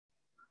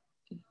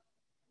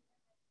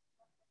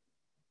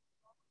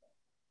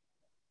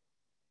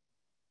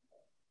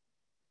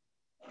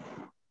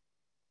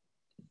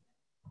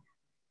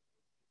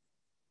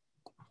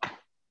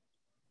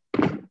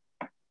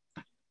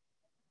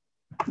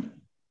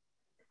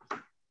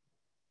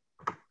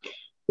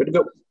Good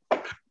to go.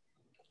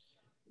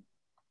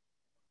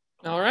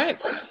 All right.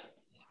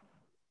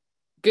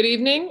 Good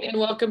evening and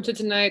welcome to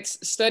tonight's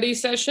study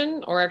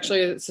session, or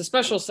actually it's a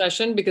special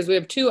session because we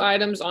have two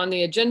items on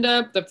the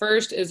agenda. The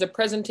first is a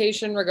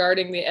presentation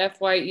regarding the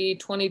FYE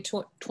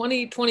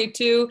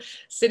 2022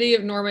 City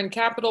of Norman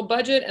capital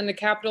budget and the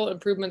capital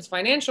improvements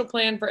financial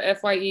plan for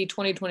FYE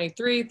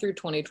 2023 through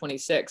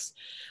 2026.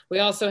 We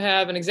also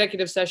have an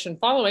executive session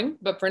following,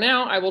 but for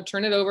now I will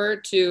turn it over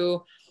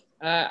to,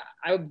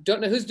 I don't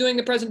know who's doing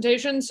the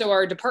presentation, so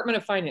our Department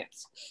of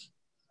Finance.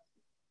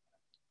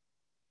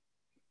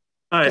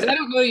 Because I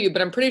don't know you,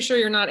 but I'm pretty sure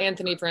you're not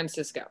Anthony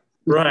Francisco.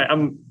 Right.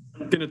 I'm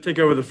going to take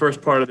over the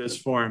first part of this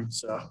form.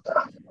 So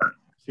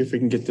see if we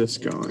can get this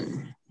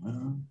going.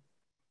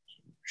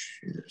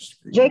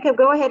 Jacob,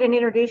 go ahead and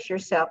introduce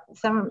yourself.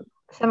 Some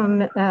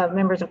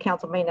members of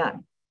council may not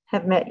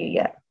have met you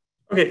yet.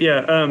 Okay.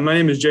 Yeah. My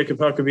name is Jacob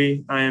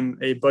Huckabee. I am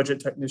a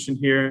budget technician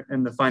here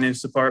in the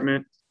finance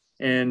department.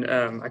 And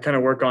I kind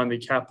of work on the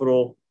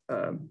capital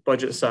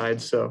budget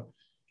side. So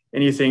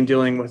anything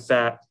dealing with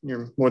that,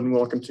 you're more than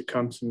welcome to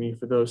come to me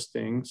for those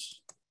things.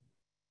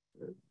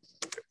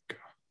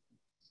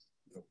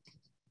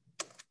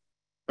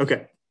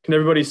 Okay, can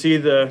everybody see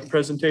the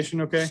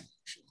presentation okay?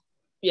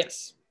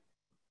 Yes.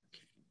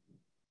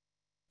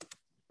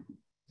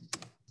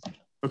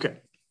 Okay.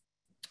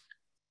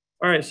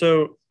 All right,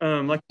 so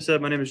like I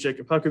said, my name is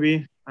Jacob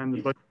Huckabee. I'm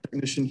the budget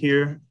technician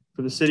here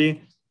for the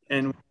city.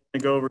 And we're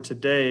gonna go over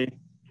today,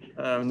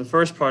 in the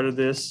first part of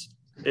this,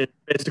 it's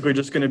basically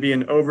just going to be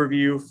an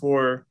overview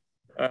for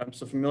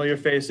some familiar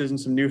faces and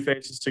some new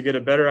faces to get a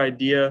better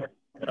idea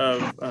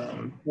of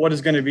what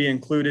is going to be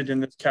included in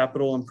this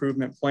capital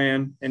improvement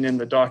plan and in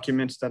the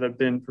documents that have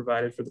been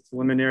provided for the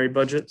preliminary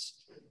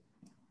budgets.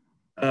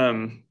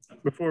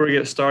 Before we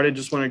get started,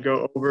 just want to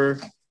go over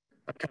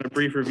a kind of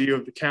brief review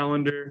of the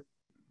calendar.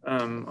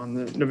 On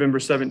the November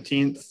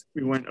 17th,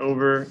 we went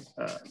over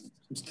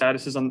some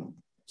statuses on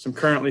some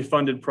currently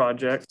funded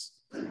projects.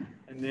 And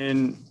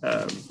then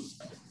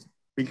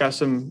we got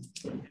some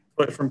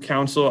input from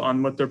council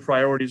on what their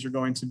priorities are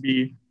going to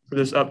be for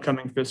this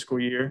upcoming fiscal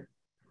year.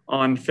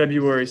 On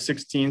February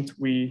 16th,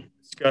 we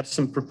discussed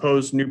some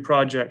proposed new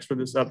projects for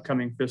this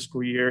upcoming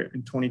fiscal year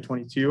in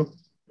 2022.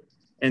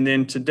 And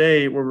then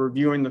today we're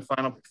reviewing the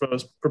final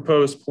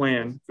proposed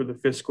plan for the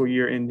fiscal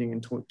year ending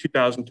in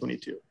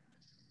 2022.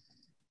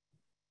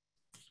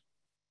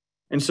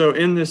 And so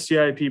in this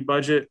CIP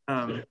budget,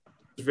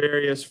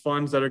 various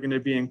funds that are going to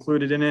be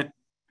included in it.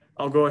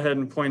 I'll go ahead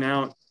and point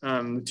out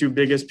the two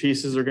biggest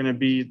pieces are going to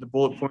be the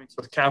bullet points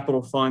with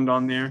capital fund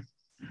on there.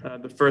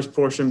 The first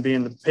portion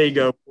being the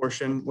PAYGO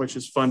portion, which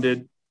is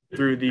funded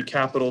through the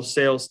capital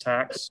sales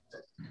tax.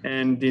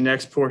 And the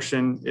next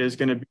portion is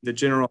going to be the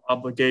general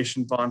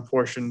obligation bond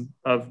portion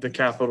of the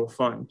capital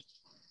fund.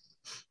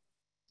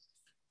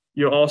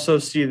 You'll also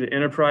see the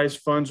enterprise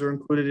funds are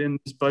included in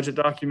this budget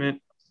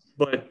document,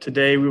 but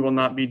today we will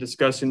not be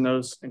discussing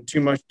those in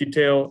too much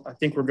detail. I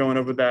think we're going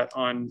over that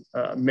on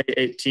May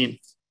 18th.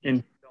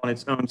 On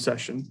its own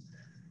session,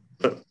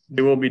 but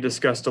they will be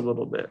discussed a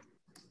little bit.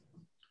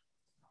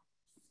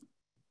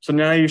 So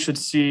now you should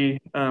see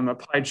a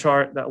pie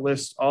chart that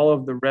lists all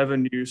of the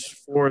revenues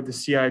for the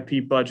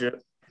CIP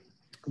budget.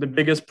 The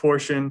biggest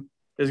portion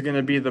is going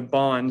to be the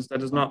bonds.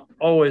 That is not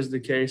always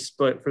the case,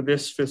 but for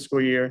this fiscal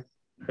year,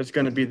 it's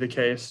going to be the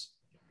case.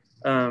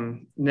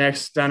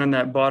 Next, down in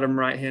that bottom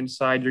right-hand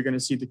side, you're going to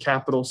see the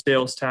capital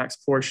sales tax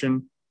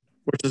portion,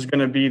 which is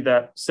going to be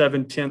that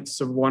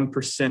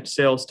 0.7%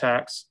 sales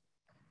tax.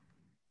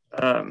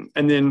 And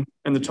then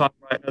in the top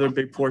right, another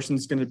big portion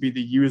is going to be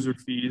the user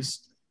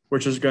fees,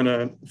 which is going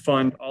to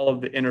fund all of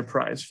the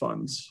enterprise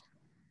funds.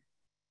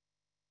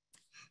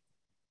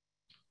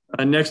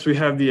 Next, we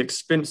have the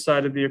expense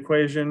side of the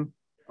equation.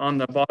 On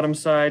the bottom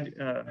side,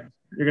 you're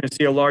going to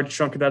see a large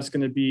chunk of that's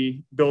going to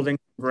be building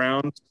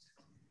grounds.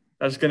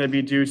 That's going to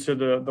be due to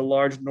the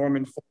large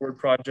Norman Forward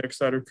projects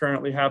that are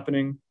currently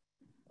happening.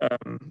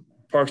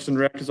 Parks and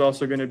Rec is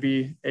also going to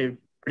be a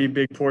pretty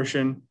big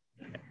portion.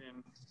 And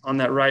then on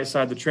that right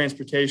side, the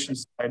transportation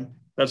side,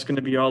 that's going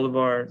to be all of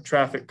our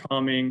traffic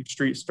calming,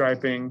 street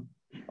striping,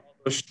 all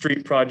those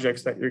street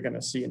projects that you're going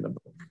to see in the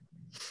book.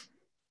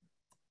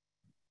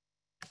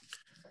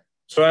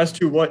 So as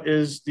to what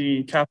is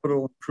the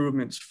Capital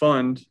Improvements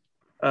Fund,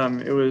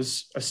 it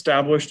was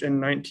established in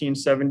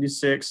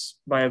 1976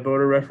 by a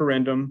voter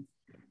referendum,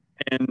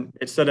 and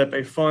it set up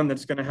a fund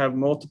that's going to have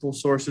multiple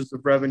sources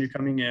of revenue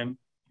coming in.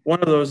 One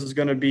of those is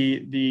going to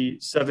be the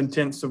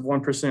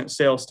 0.7%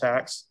 sales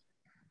tax.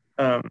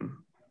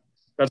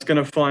 That's going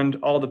to fund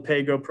all the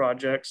PAYGO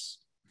projects.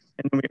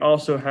 And then we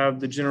also have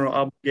the general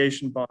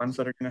obligation bonds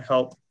that are going to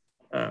help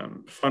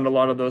fund a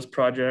lot of those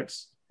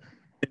projects.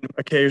 And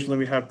occasionally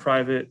we have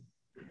private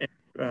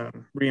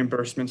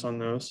reimbursements on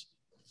those.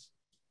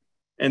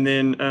 And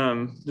then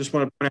just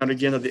want to point out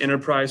again that the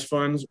enterprise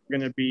funds are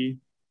going to be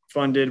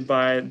funded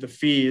by the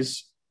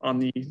fees on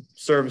the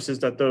services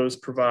that those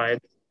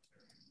provide.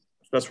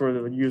 That's where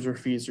the user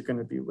fees are going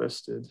to be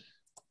listed.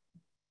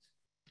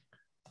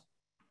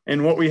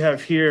 And what we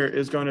have here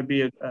is going to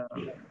be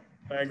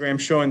diagram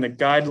showing the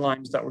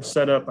guidelines that were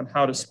set up on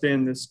how to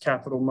spend this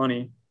capital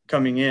money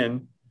coming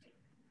in.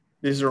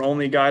 These are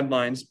only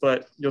guidelines,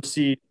 but you'll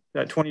see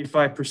that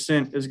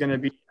 25% is going to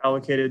be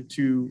allocated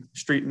to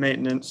street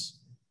maintenance,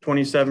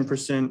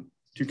 27%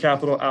 to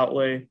capital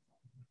outlay,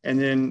 and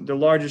then the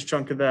largest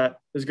chunk of that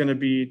is going to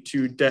be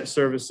to debt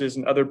services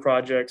and other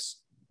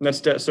projects. And that's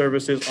debt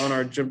services on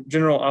our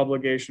general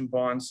obligation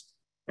bonds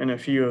and a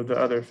few of the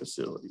other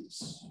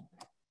facilities.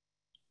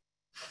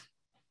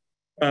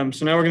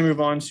 So now we're going to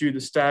move on to the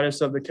status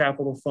of the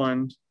capital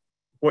fund.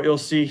 What you'll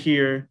see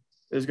here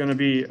is going to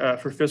be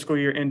for fiscal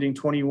year ending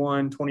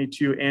 21,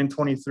 22, and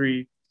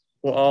 23,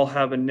 will all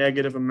have a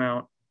negative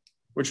amount,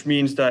 which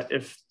means that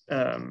if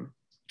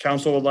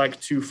council would like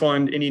to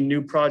fund any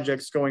new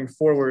projects going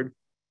forward,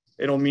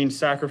 it'll mean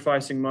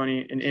sacrificing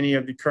money in any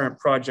of the current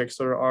projects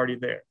that are already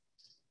there.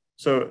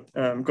 So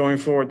going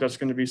forward, that's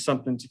going to be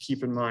something to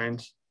keep in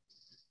mind.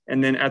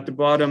 And then at the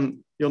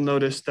bottom, you'll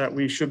notice that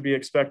we should be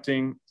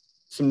expecting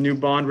some new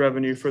bond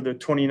revenue for the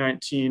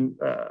 2019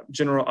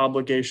 general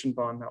obligation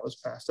bond that was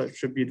passed. That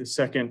should be the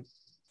second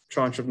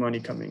tranche of money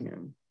coming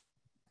in.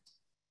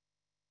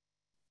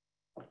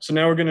 So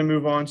now we're going to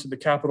move on to the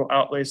capital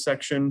outlay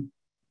section.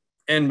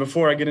 And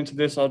before I get into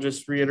this, I'll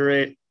just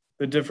reiterate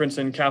the difference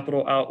in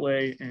capital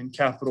outlay and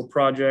capital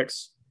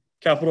projects.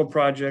 Capital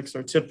projects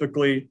are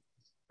typically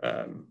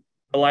a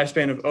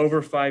lifespan of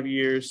over 5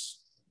 years,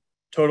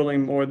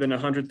 totaling more than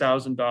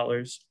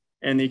 $100,000.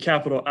 And the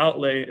capital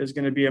outlay is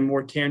going to be a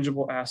more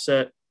tangible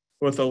asset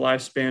with a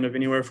lifespan of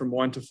anywhere from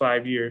 1 to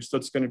 5 years. So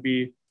it's going to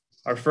be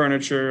our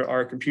furniture,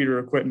 our computer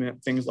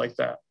equipment, things like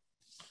that.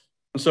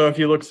 And so if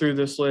you look through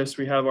this list,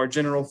 we have our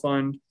general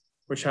fund,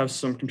 which has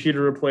some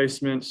computer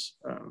replacements,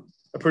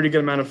 a pretty good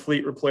amount of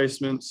fleet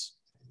replacements.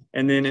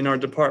 And then in our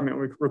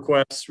department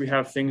requests, we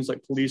have things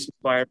like police and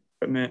fire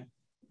equipment,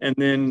 and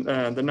then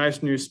the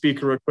nice new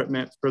speaker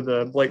equipment for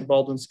the Blake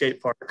Baldwin Skate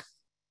Park.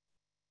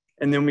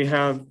 And then we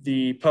have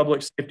the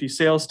Public Safety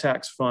Sales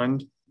Tax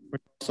Fund,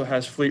 which also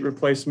has fleet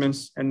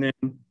replacements, and then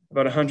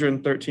about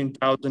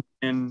 $113,000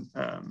 in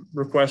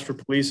requests for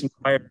police and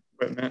fire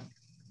equipment.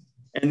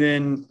 And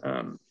then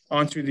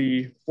onto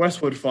the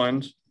Westwood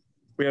Fund,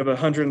 we have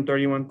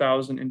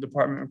 $131,000 in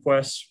department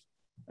requests.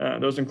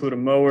 Those include a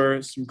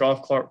mower, some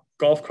golf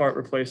cart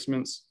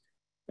replacements,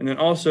 and then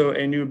also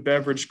a new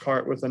beverage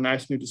cart with a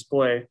nice new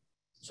display.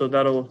 So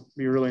that'll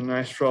be really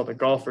nice for all the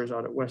golfers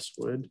out at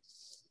Westwood.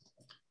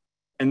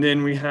 And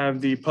then we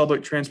have the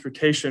Public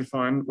Transportation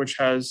Fund, which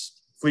has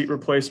fleet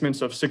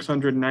replacements of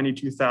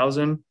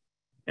 $692,000.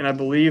 And I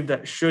believe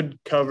that should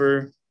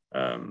cover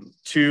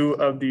two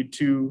of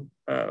the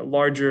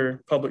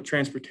larger public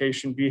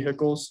transportation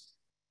vehicles.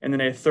 And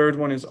then a third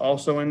one is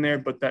also in there,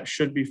 but that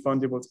should be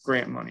funded with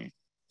grant money.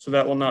 So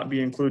that will not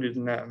be included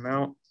in that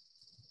amount.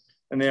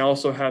 And they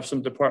also have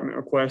some department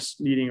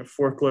requests needing a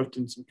forklift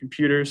and some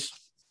computers.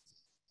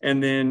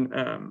 And then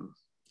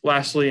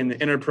lastly, in the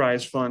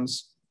enterprise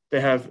funds, they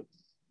have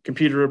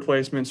computer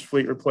replacements,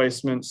 fleet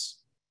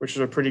replacements, which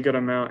is a pretty good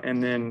amount.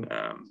 And then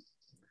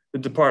the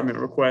department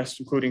requests,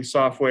 including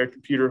software,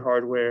 computer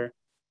hardware,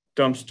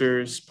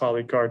 dumpsters,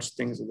 polycarts,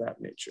 things of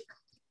that nature.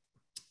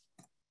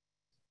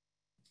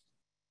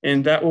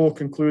 And that will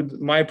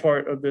conclude my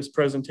part of this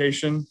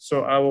presentation.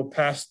 So I will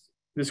pass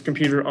this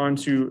computer on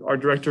to our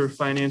Director of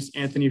Finance,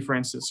 Anthony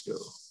Francisco.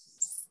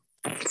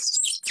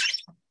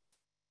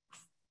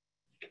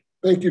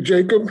 Thank you,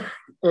 Jacob.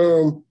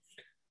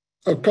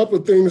 A couple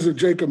of things that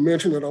Jacob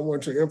mentioned that I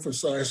want to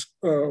emphasize.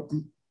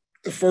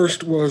 The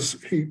first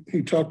was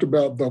he talked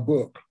about the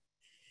book,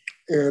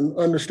 and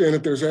understand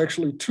that there's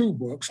actually two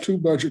books, two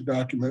budget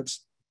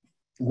documents.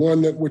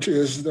 One which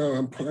is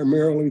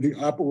primarily the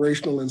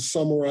operational and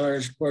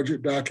summarized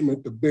budget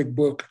document, the big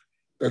book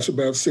that's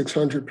about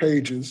 600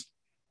 pages,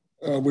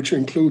 which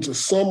includes a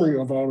summary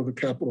of all of the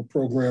capital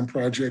program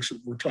projects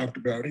that were talked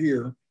about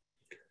here.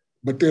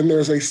 But then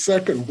there's a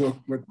second book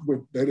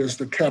that is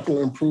the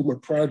capital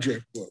improvement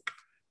project book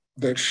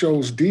that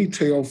shows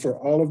detail for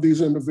all of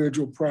these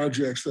individual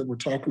projects that we're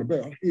talking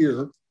about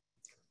here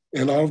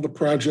and all of the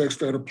projects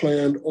that are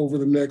planned over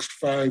the next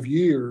 5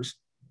 years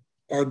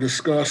are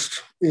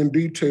discussed in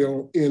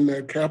detail in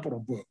that capital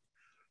book.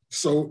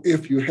 So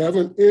if you have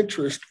an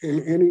interest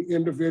in any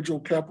individual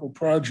capital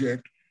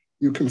project,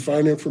 you can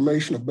find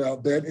information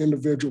about that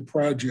individual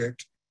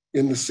project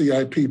in the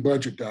CIP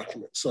budget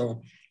document.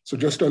 So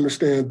just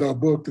understand the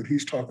book that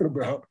he's talking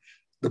about,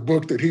 the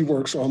book that he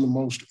works on the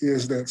most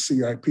is that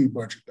CIP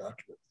budget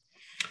document.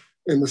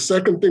 And the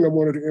second thing I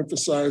wanted to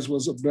emphasize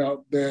was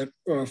about that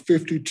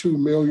 $52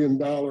 million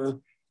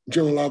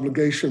general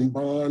obligation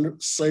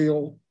bond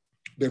sale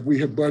that we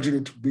have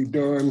budgeted to be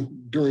done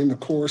during the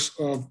course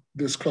of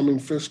this coming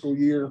fiscal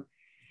year.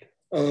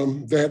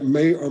 That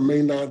may or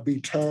may not be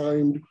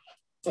timed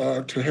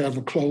to have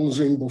a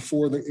closing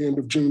before the end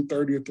of June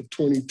 30th of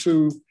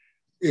 22.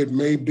 It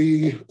may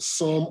be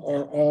some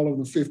or all of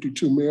the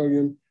 52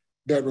 million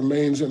that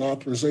remains in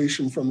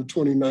authorization from the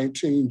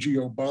 2019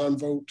 GO bond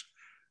vote,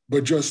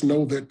 but just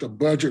know that the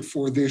budget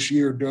for this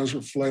year does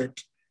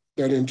reflect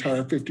that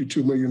entire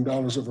 $52 million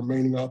of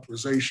remaining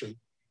authorization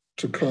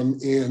to come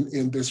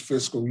in this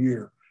fiscal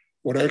year.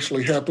 What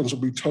actually happens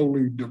will be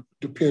totally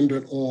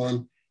dependent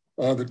on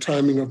the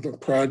timing of the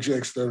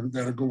projects that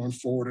are going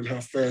forward and how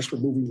fast we're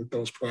moving with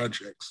those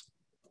projects.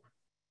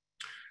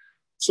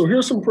 So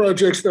here's some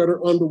projects that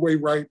are underway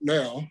right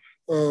now.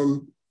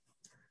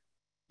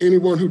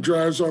 Anyone who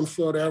drives on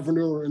Flood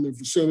Avenue or in the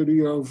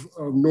vicinity of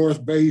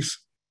North Base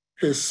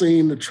has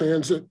seen the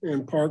transit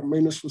and park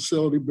maintenance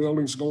facility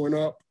buildings going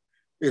up.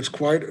 It's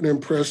quite an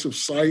impressive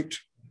sight,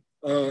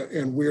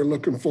 and we're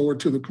looking forward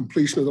to the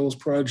completion of those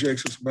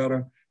projects. It's about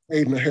a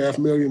 $8.5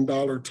 million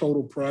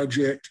total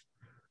project,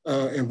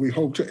 and we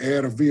hope to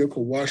add a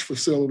vehicle wash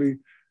facility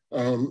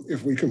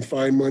if we can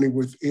find money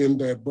within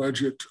that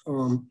budget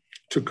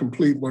to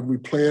complete what we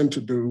plan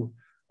to do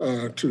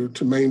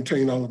to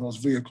maintain all of those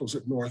vehicles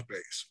at North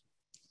Base.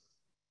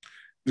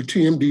 The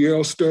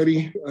TMDL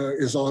study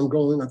is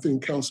ongoing. I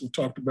think Council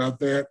talked about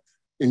that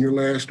in your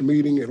last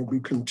meeting. It'll be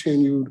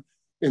continued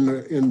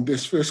in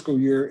this fiscal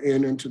year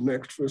and into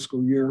next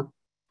fiscal year.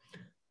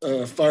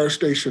 Fire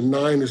Station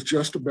 9 is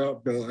just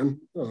about done.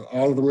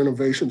 All of the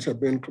renovations have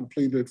been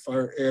completed.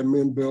 Fire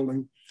admin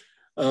building,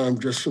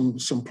 just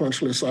some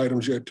punch list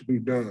items yet to be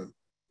done.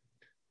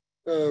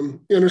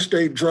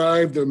 Interstate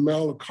Drive, the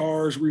Mall of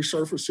Cars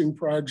resurfacing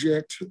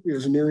project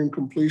is nearing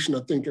completion.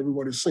 I think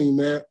everybody's seen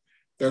that.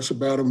 That's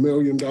about $1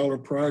 million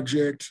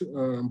project,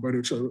 but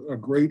it's a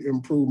great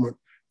improvement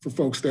for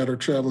folks that are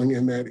traveling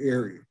in that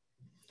area.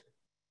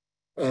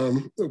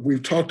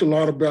 We've talked a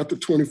lot about the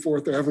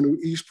 24th Avenue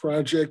East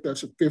project.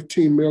 That's a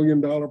 $15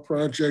 million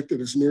project that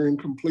is nearing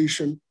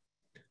completion.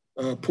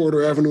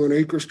 Porter Avenue and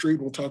Acre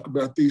Street, we'll talk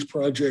about these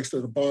projects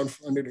that are bond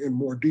funded in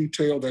more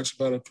detail. That's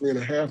about a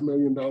 $3.5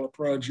 million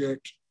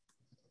project.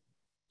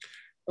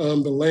 The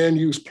land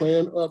use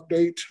plan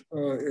update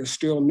is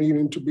still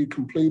needing to be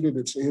completed.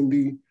 It's in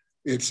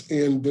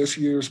this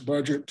year's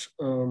budget,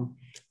 and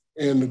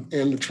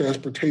the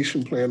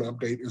transportation plan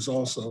update is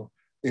also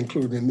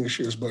included in this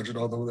year's budget,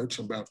 although that's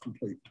about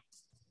complete.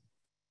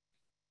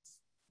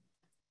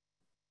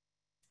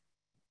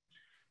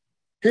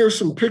 Here's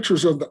some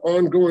pictures of the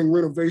ongoing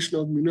renovation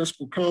of the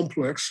municipal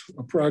complex,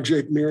 a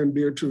project near and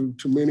dear to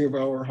many of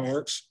our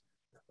hearts.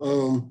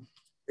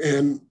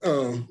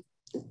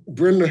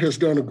 Brenda has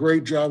done a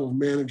great job of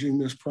managing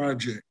this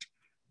project,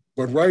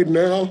 but right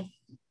now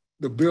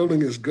the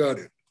building is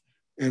gutted.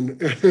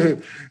 And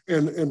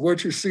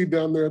what you see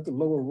down there at the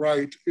lower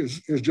right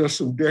is just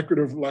some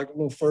decorative, like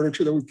little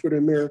furniture that we put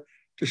in there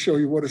to show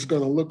you what it's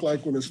going to look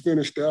like when it's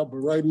finished out. But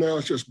right now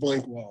it's just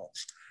blank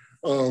walls.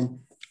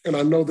 And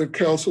I know that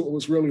council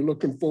was really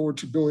looking forward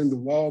to doing the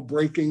wall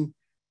breaking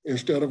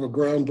instead of a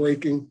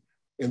groundbreaking,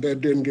 and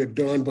that didn't get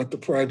done, but the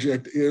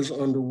project is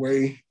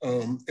underway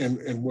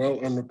and well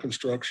under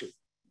construction.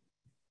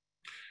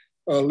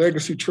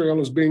 Legacy Trail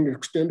is being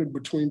extended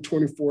between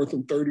 24th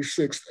and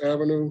 36th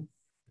Avenue.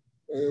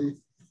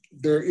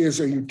 There is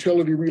a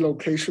utility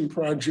relocation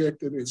project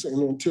that is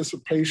in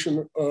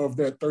anticipation of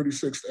that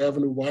 36th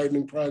Avenue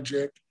widening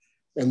project,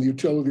 and the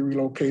utility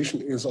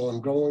relocation is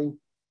ongoing.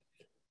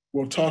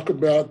 We'll talk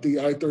about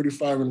the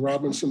I-35 and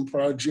Robinson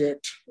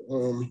project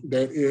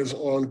that is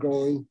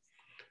ongoing.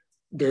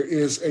 There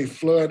is a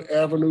Flood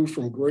Avenue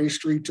from Gray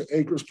Street to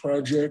Acres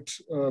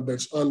project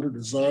that's under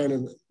design,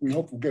 and we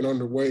hope will get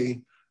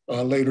underway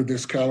later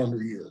this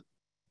calendar year.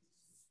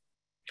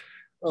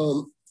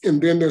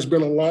 And then there's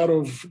been a lot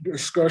of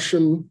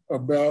discussion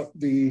about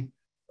the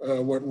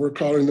what we're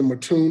calling the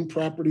Mattoon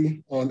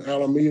property on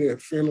Alameda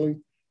at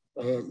Finley.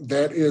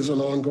 That is an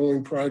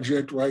ongoing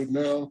project right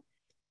now.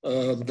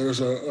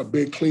 There's a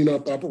big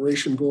cleanup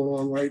operation going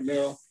on right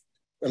now.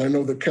 And I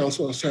know the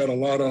council has had a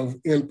lot of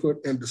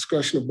input and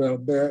discussion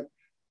about that,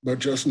 but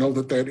just know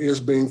that that is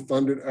being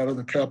funded out of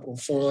the capital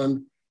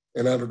fund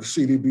and out of the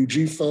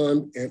CDBG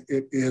fund, and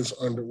it is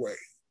underway.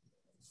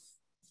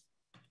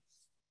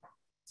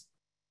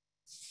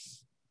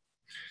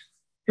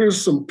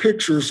 Here's some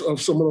pictures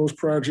of some of those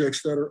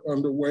projects that are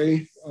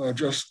underway,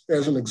 just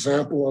as an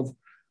example of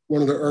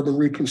one of the urban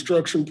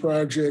reconstruction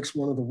projects,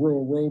 one of the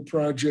rural road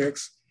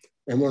projects,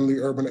 and one of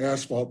the urban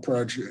asphalt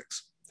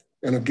projects.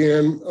 And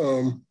again,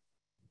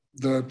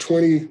 the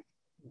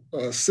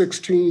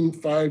 2016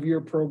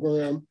 5-year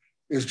program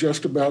is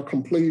just about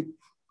complete,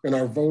 and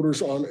our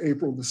voters on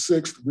April the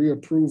 6th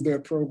reapproved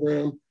that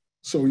program.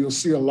 So you'll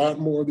see a lot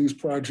more of these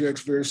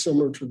projects very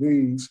similar to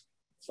these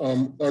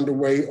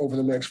underway over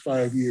the next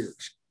 5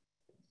 years.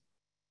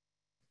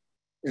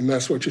 And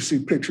that's what you see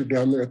pictured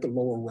down there at the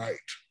lower right.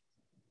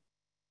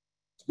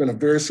 It's been a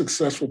very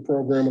successful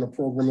program, and a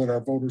program that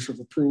our voters have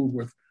approved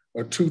with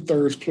a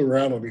 2/3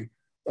 plurality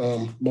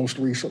most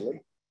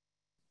recently.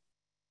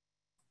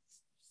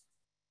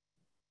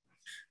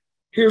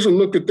 Here's a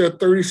look at that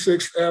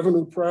 36th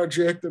Avenue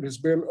project that has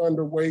been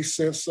underway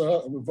since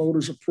the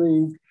voters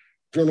approved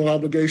general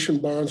obligation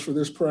bonds for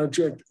this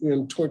project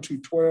in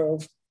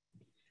 2012.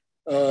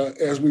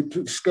 As we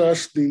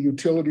discussed, the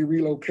utility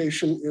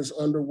relocation is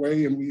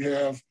underway, and we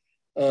have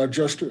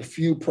just a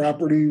few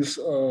properties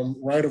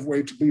right of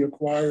way to be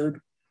acquired.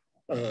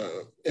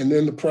 And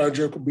then the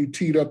project will be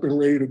teed up and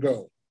ready to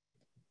go.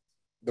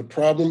 The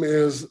problem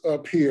is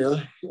up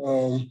here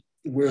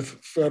with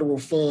federal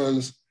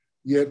funds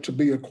yet to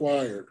be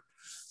acquired.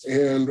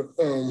 And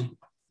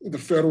the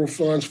federal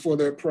funds for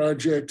that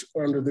project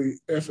under the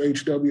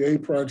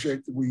FHWA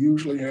project that we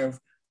usually have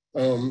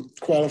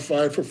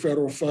qualified for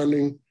federal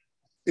funding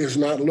is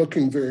not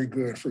looking very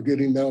good for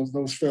getting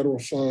those federal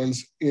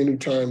funds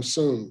anytime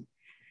soon.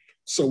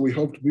 So we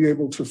hope to be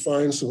able to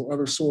find some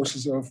other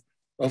sources of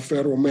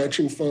federal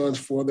matching funds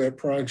for that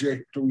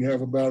project. We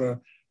have about a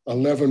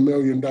 $11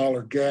 million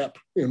gap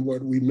in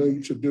what we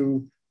need to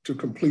do to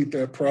complete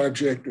that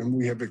project. And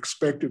we have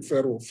expected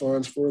federal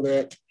funds for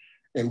that.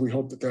 And we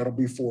hope that that'll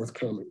be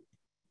forthcoming.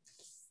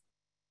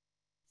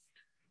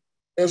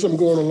 As I'm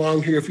going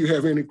along here, if you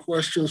have any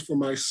questions for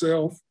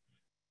myself,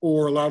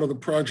 or a lot of the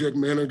project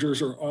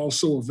managers are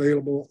also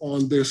available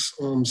on this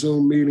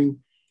Zoom meeting.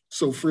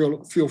 So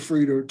feel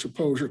free to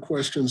pose your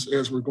questions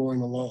as we're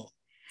going along.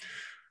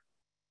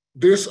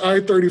 This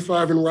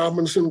I-35 in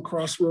Robinson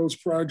Crossroads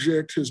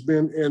project has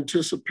been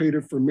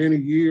anticipated for many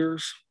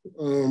years.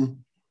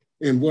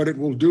 And what it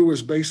will do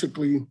is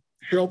basically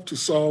help to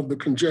solve the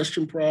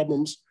congestion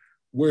problems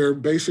where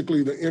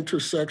basically the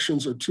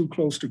intersections are too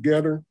close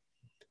together.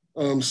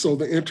 So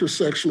the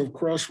intersection of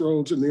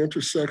Crossroads and the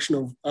intersection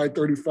of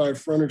I-35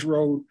 frontage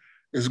road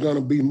is going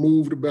to be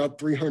moved about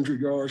 300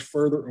 yards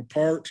further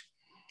apart,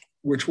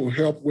 which will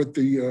help with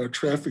the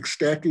traffic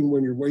stacking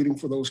when you're waiting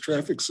for those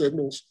traffic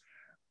signals.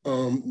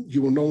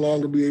 You will no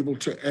longer be able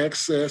to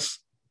access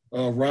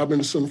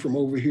Robinson from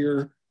over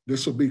here.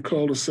 This will be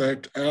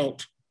cul-de-saced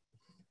out.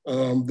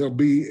 There'll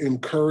be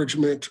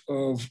encouragement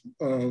of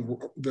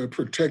the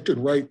protected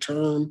right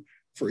turn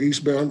for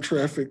eastbound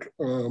traffic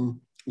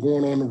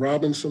going on to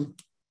Robinson.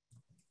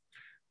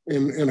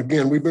 And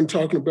again, we've been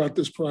talking about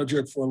this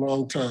project for a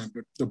long time,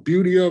 but the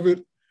beauty of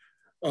it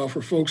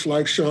for folks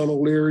like Sean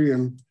O'Leary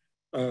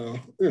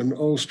and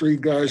old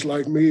street guys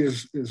like me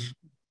is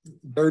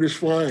dirt is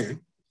flying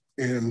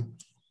and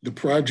the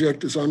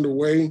project is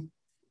underway.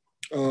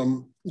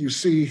 You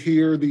see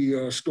here the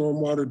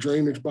stormwater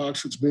drainage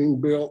box that's being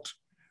built.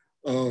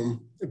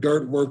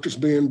 Dirt work is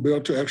being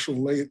built to actually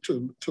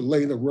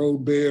lay the road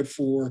bed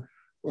for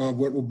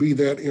what will be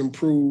that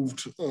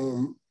improved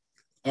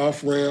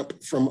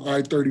off-ramp from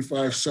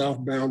I-35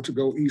 southbound to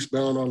go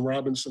eastbound on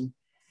Robinson.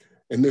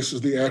 And this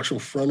is the actual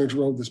frontage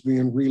road that's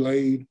being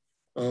relayed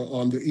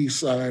on the east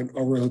side,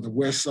 or rather the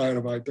west side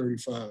of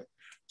I-35.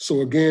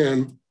 So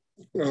again,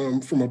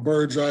 from a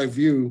bird's eye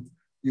view,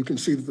 you can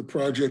see that the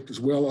project is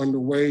well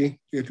underway.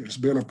 It has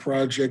been a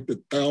project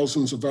that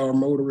thousands of our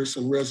motorists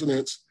and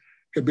residents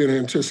have been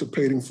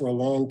anticipating for a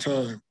long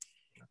time.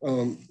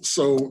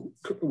 So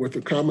with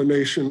the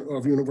combination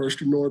of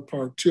University North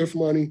Park TIF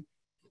money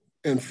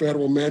and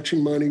federal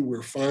matching money,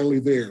 we're finally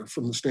there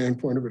from the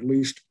standpoint of at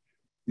least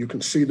you can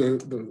see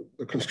the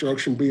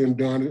construction being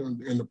done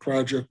and the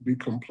project will be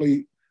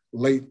complete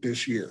late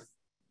this year.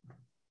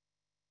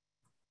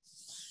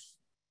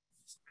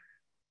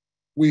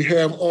 We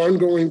have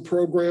ongoing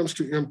programs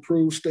to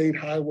improve State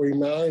Highway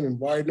 9 and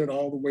widen it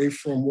all the way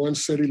from one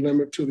city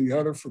limit to the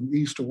other, from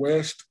east to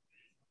west.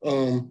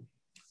 And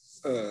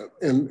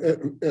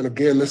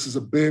again, this is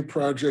a big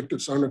project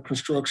that's under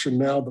construction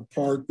now. The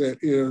part that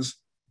is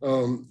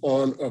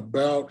on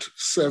about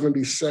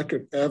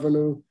 72nd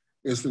Avenue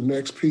is the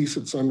next piece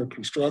that's under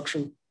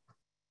construction.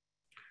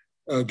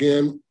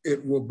 Again,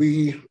 it will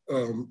be,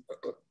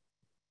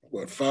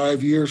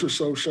 5 years or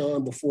so,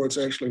 Sean, before it's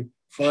actually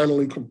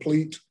finally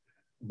complete.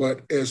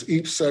 But as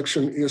each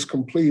section is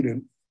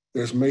completed,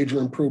 there's major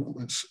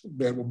improvements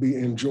that will be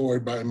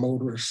enjoyed by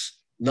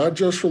motorists, not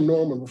just from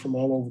Norman, but from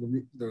all over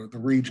the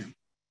region.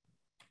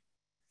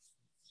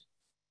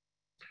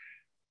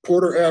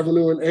 Porter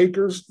Avenue and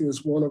Acres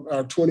is one of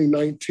our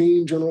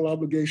 2019 general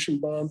obligation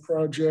bond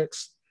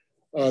projects.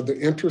 The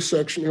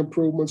intersection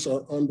improvements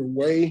are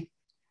underway.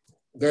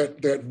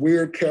 That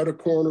weird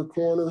catacorner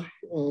corner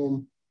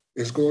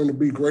is going to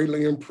be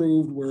greatly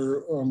improved,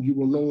 where you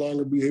will no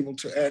longer be able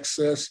to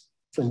access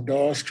from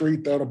Dawes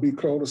Street. That'll be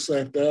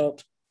cul-de-saced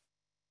out.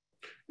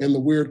 And the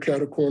weird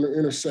catacorner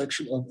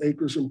intersection of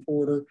Acres and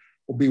Porter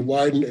will be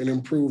widened and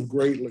improved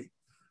greatly.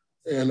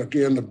 And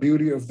again, the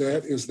beauty of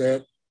that is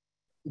that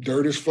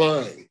dirt is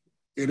flying.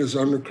 It is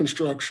under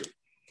construction.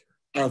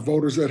 Our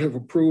voters that have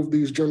approved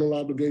these general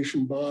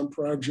obligation bond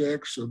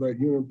projects, or that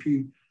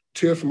UNP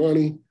TIF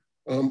money,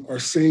 are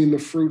seeing the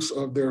fruits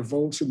of their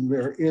votes and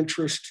their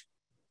interest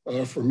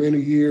for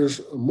many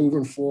years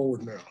moving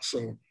forward now.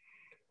 So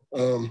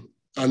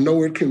I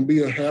know it can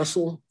be a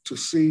hassle to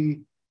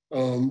see,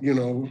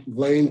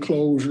 lane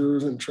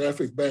closures and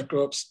traffic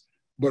backups,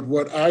 but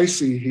what I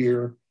see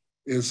here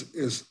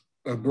is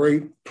a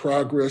great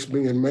progress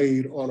being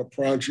made on a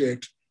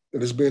project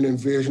that has been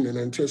envisioned and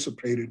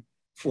anticipated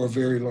for a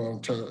very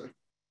long time.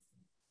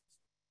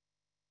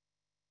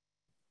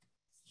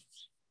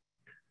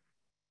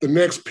 The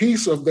next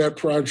piece of that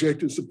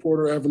project is the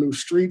Porter Avenue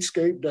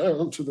streetscape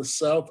down to the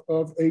south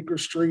of Acre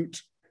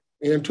Street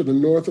and to the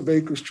north of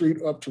Acre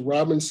Street up to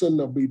Robinson.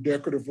 There'll be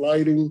decorative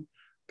lighting.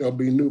 There'll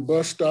be new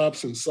bus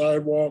stops and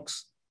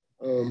sidewalks.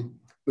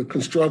 The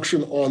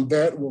construction on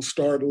that will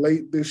start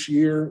late this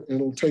year.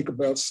 It'll take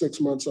about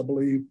 6 months, I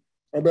believe,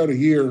 or about a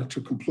year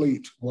to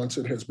complete once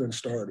it has been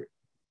started.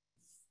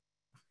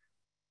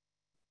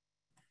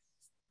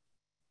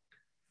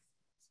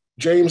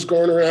 James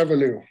Garner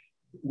Avenue,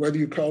 whether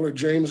you call it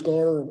James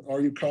Garner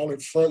or you call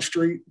it Front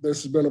Street,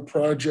 this has been a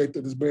project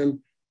that has been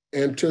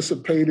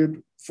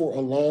anticipated for a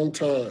long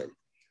time.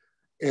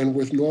 And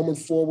with Norman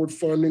Forward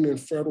funding and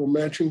federal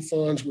matching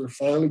funds, we're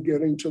finally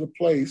getting to the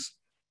place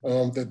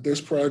that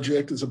this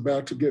project is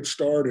about to get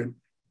started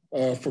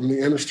from the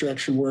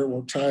intersection where it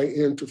will tie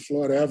into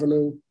Flood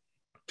Avenue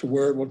to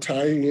where it will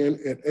tie in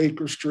at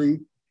Acre Street.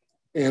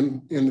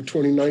 And in the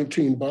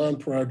 2019 bond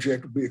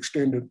project will be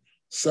extended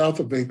south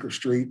of Acre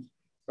Street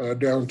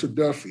down to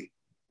Duffy.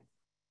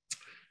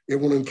 It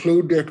will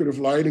include decorative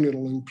lighting.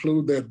 It'll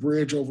include that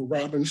bridge over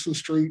Robinson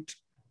Street,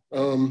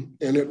 and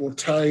it will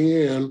tie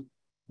in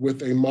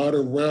with a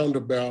modern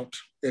roundabout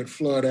at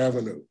Flood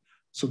Avenue.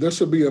 So this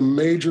will be a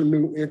major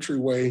new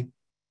entryway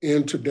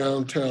into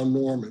downtown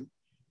Norman,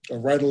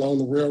 right along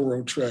the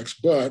railroad tracks.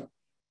 But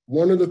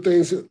one of the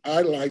things that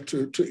I like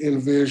to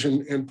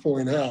envision and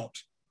point out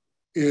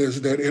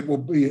is that it will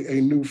be a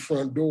new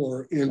front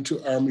door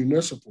into our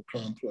municipal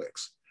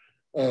complex.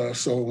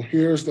 So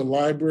here's the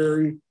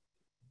library.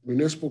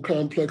 Municipal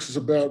complex is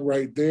about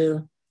right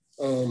there.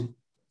 And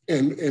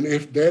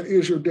if that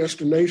is your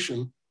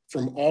destination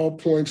from all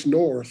points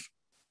north,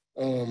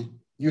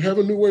 you have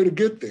a new way to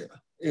get there,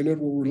 and it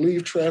will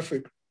relieve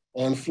traffic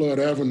on Flood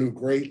Avenue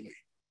greatly.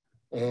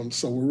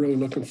 So we're really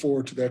looking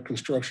forward to that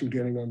construction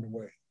getting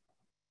underway.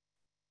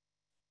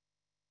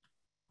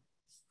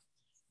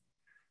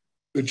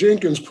 The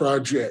Jenkins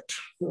project,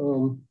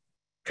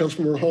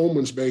 Councilmember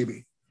Holman's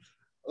baby.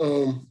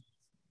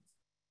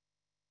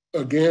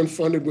 Again,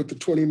 funded with the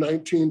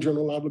 2019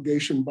 General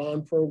Obligation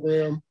Bond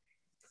Program.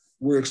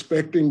 We're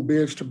expecting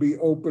bids to be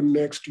open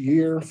next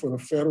year for the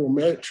federal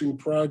matching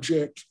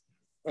project.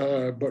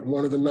 But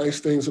one of the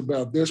nice things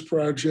about this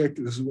project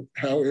is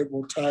how it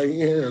will tie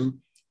in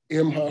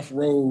Imhoff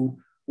Road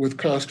with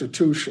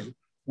Constitution,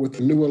 with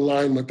the new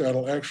alignment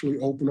that'll actually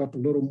open up a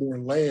little more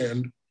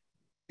land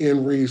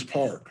in Reeves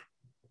Park.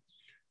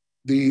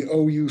 The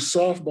OU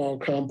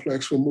softball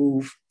complex will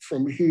move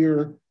from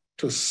here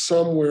to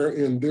somewhere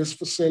in this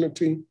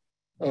vicinity.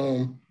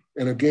 And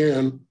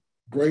again,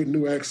 great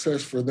new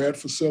access for that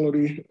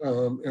facility.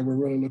 And we're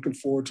really looking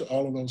forward to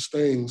all of those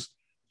things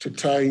to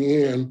tie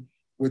in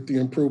with the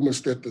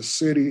improvements that the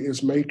city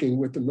is making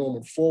with the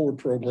Norman Forward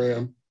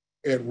program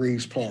at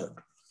Reeves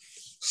Park.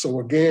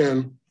 So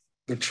again,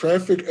 the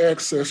traffic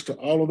access to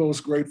all of those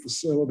great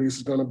facilities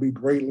is going to be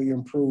greatly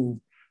improved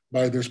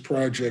by this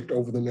project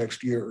over the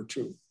next year or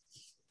two.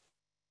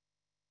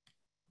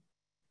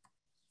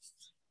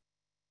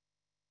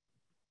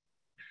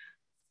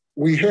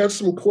 We had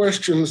some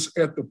questions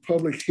at the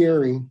public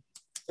hearing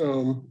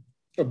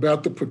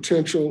about the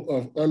potential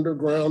of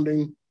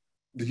undergrounding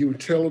the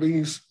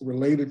utilities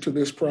related to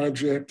this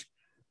project.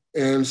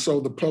 And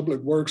so the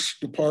Public Works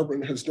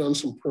Department has done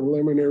some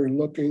preliminary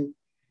looking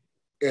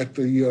at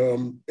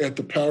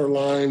the power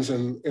lines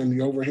and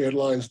the overhead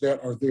lines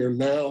that are there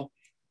now,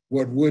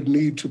 what would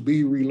need to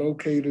be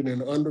relocated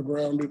and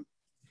undergrounded,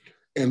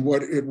 and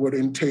what it would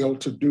entail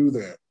to do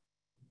that.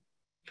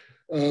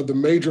 The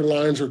major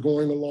lines are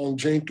going along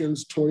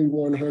Jenkins,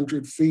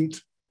 2,100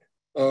 feet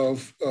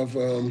of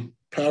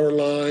power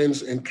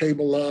lines and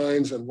cable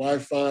lines and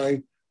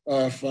Wi-Fi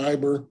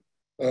fiber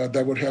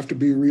that would have to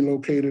be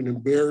relocated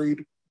and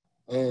buried.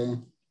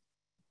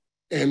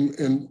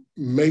 And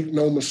make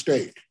no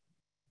mistake,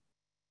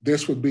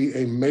 this would be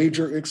a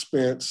major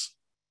expense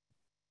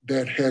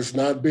that has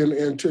not been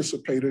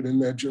anticipated in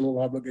that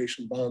general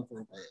obligation bond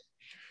program.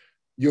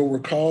 You'll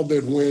recall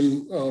that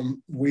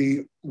when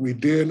we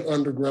did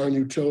underground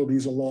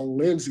utilities along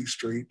Lindsay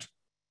Street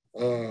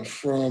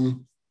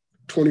from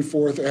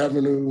 24th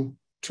Avenue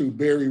to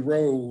Berry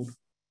Road,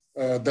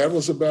 that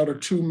was about a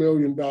 $2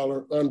 million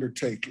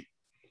undertaking.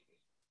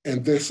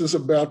 And this is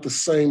about the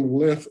same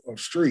length of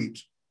street,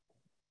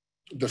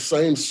 the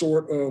same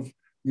sort of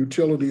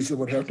utilities that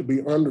would have to be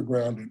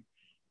undergrounded.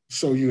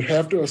 So you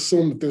have to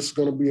assume that this is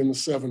going to be in the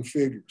 7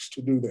 figures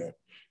to do that.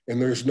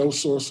 And there's no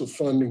source of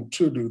funding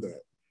to do that.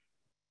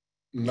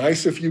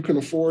 Nice if you can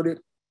afford it,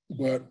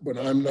 but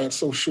I'm not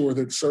so sure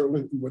that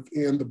certainly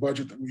within the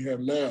budget that we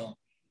have now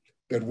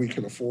that we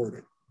can afford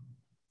it.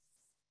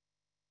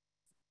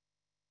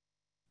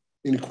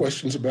 Any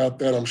questions about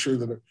that? I'm sure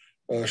that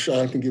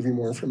Sean can give you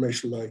more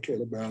information than I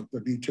can about the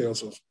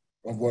details of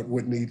what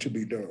would need to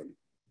be done.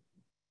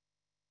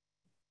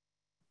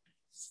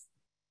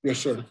 Yes,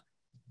 sir.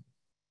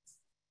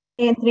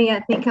 Anthony,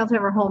 I think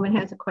Councilmember Holman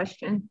has a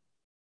question.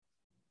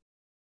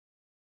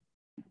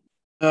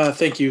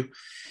 Thank you.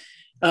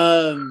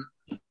 I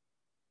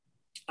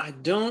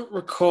don't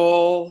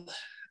recall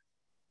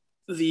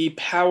the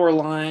power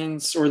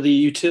lines or the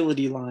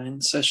utility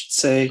lines, I should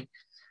say,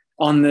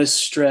 on this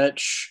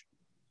stretch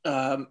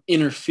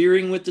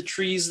interfering with the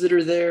trees that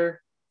are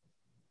there.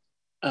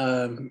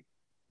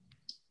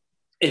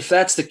 If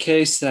that's the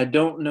case, then I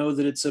don't know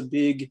that it's a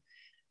big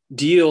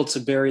deal to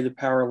bury the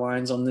power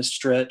lines on this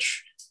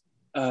stretch.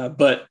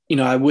 But,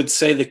 I would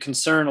say the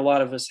concern a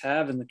lot of us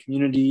have in the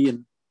community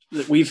and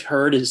that we've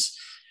heard is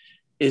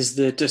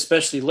that,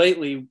 especially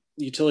lately,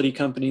 utility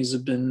companies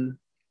have been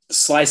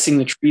slicing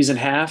the trees in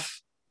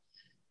half,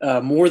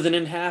 more than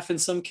in half in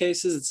some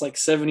cases. It's like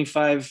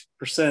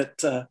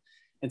 75%.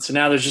 And so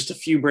now there's just a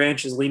few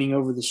branches leaning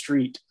over the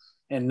street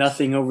and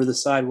nothing over the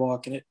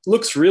sidewalk. And it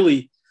looks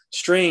really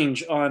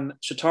strange on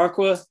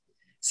Chautauqua,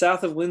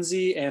 south of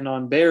Lindsay, and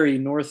on Berry,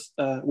 north,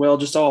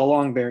 just all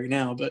along Berry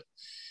now. But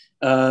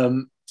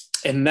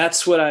and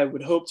that's what I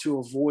would hope to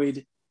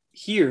avoid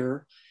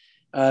here.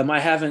 I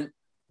haven't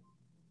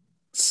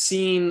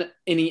seen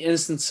any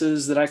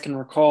instances that I can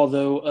recall,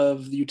 though,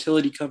 of the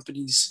utility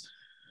companies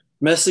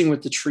messing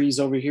with the trees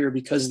over here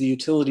because of the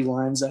utility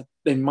lines, that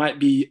they might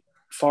be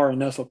far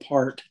enough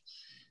apart.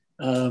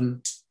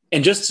 And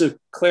just to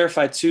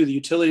clarify, too, the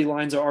utility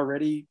lines are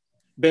already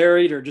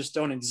buried or just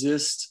don't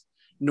exist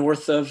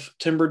north of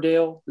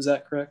Timberdale. Is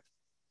that correct?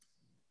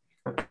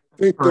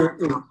 Good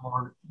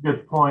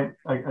point.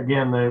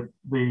 Again,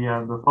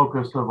 the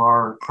focus of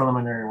our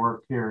preliminary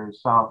work here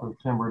is south of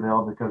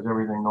Timberdale because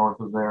everything north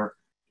of there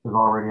is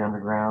already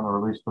underground, or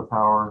at least the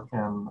power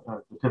and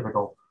the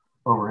typical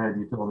overhead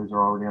utilities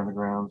are already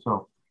underground.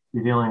 So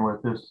you're dealing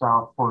with this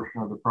south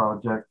portion of the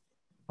project.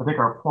 I think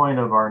our point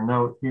of our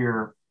note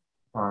here,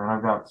 and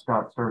I've got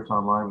Scott Sturts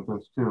online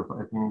with us too,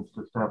 if he needs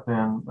to step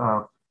in.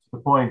 The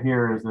point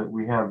here is that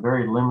we have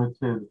very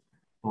limited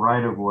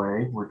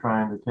right-of-way. We're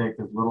trying to take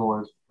as little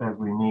as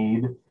we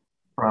need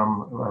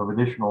of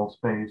additional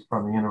space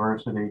from the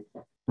university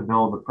to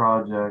build the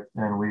project,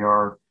 and we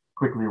are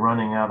quickly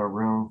running out of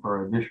room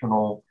for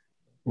additional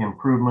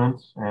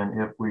improvements.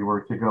 And if we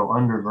were to go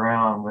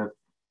underground with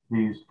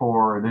these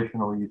 4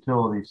 additional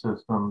utility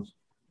systems,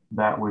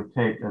 that would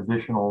take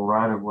additional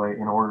right-of-way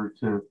in order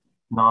to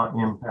not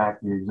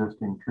impact the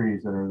existing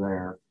trees that are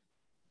there.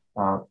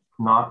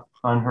 Not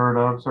unheard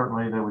of.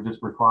 Certainly, they would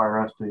just require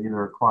us to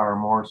either acquire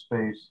more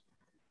space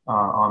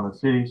on the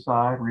city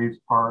side, Reeves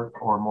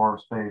Park, or more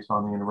space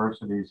on the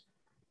university's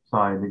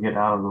side to get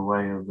out of the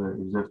way of the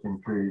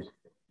existing trees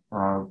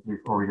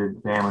before we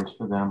did damage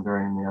to them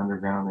during the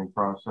undergrounding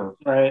process.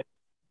 Right.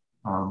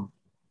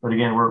 But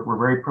again, we're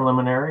very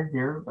preliminary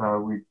here.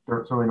 We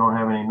certainly don't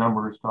have any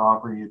numbers to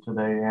offer you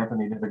today.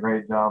 Anthony did a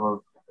great job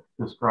of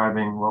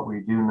describing what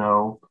we do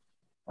know.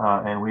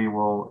 And we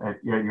will,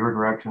 at your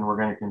direction, we're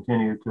going to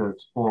continue to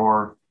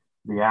explore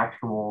the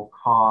actual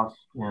cost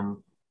in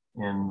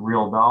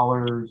real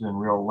dollars and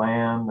real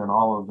land and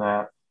all of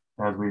that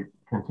as we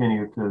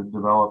continue to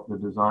develop the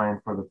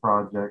design for the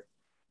project.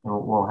 And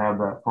we'll have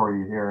that for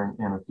you here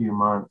in a few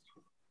months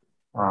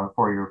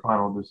for your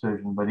final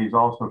decision. But he's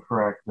also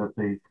correct that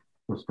the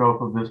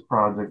scope of this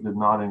project did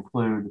not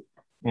include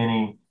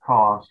any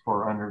cost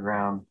for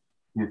underground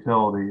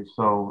utilities.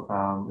 So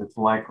it's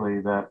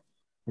likely that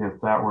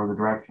if that were the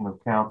direction of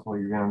council,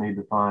 you're going to need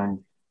to find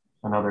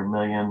another $1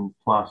 million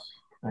plus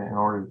in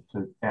order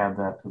to add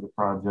that to the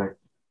project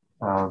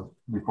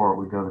before it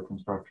would go to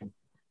construction.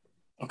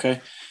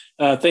 Okay.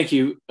 Thank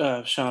you,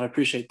 Sean. I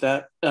appreciate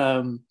that.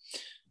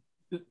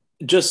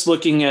 Just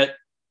looking at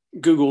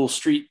Google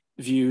Street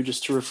View,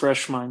 just to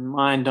refresh my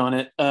mind on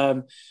it,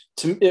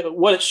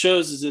 what it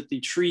shows is that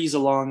the trees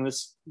along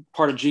this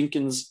part of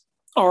Jenkins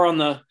are on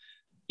the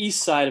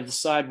east side of the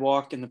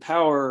sidewalk and the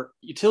power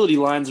utility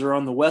lines are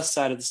on the west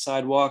side of the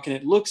sidewalk. And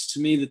it looks to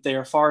me that they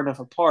are far enough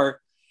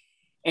apart.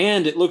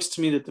 And it looks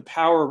to me that the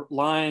power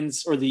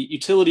lines or the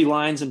utility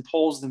lines and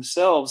poles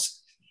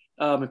themselves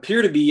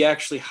appear to be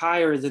actually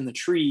higher than the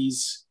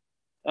trees.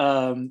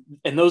 And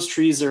those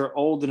trees are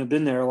old and have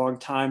been there a long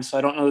time. So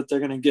I don't know that they're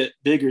going to get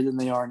bigger than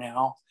they are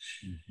now.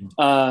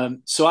 Mm-hmm.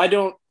 So I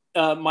don't,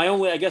 my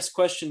only, I guess,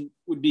 question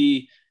would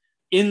be,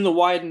 in the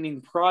widening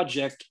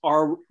project,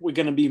 are we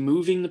going to be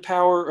moving the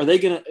power? Are they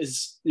going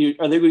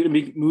to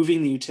be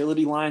moving the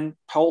utility line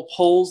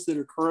poles that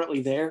are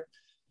currently there?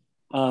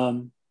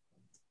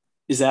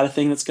 Is that a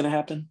thing that's going to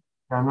happen?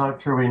 I'm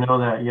not sure we know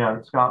that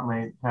yet. Scott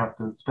may have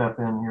to step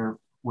in here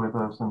with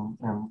us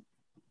and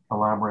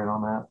elaborate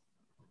on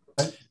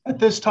that. At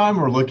this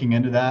time, we're looking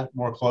into that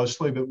more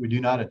closely, but we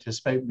do not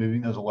anticipate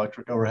moving those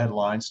electric overhead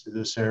lines to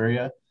this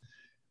area.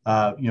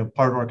 Part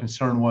of our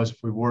concern was if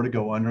we were to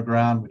go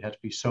underground, we'd have to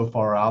be so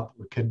far out that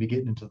we could be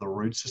getting into the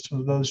root system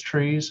of those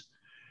trees.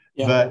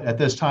 Yeah. But at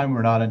this time,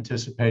 we're not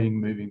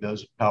anticipating moving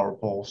those power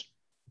poles.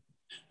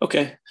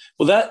 Okay.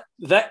 Well,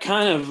 that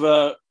kind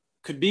of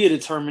could be a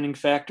determining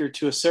factor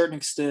to a certain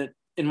extent,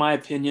 in my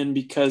opinion,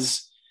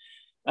 because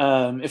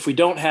if we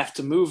don't have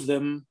to move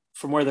them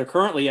from where they're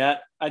currently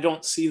at, I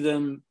don't see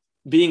them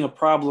being a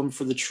problem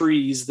for the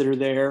trees that are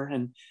there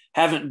and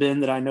haven't been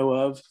that I know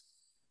of.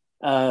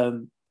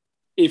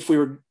 If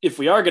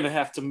we are going to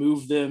have to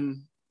move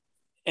them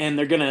and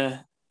they're going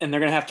to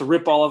have to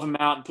rip all of them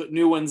out and put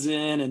new ones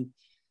in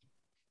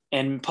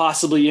and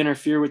possibly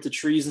interfere with the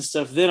trees and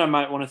stuff, then I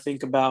might want to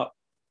think about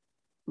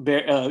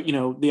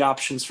the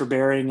options for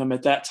burying them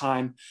at that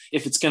time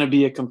if it's going to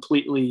be a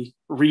completely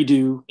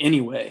redo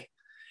anyway.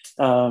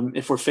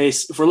 If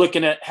we're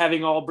looking at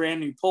having all brand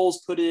new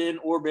poles put in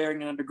or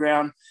burying it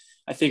underground,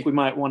 I think we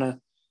might want to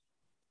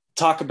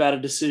talk about a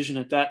decision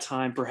at that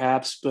time,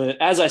 perhaps.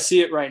 But as I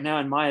see it right now,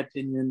 in my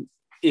opinion,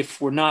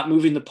 if we're not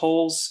moving the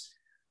poles,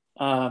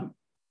 I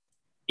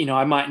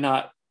might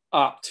not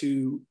opt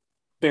to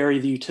bury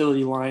the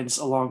utility lines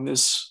along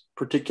this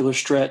particular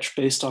stretch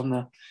based on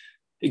the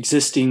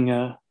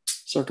existing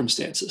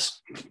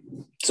circumstances.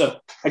 So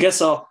I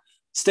guess I'll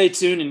stay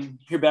tuned and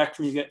hear back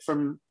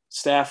from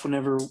staff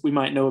whenever we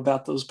might know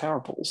about those power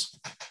poles.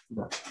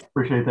 Yeah,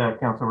 appreciate that,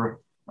 Councilor.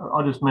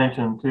 I'll just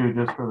mention too,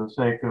 just for the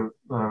sake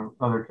of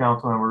other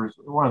council members,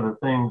 one of the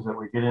things that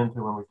we get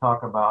into when we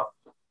talk about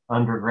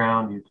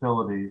underground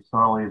utilities,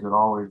 not only is it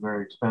always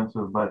very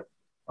expensive, but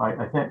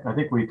I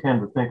think we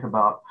tend to think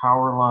about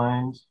power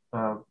lines.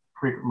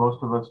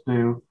 Most of us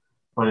do,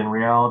 but in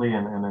reality,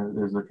 and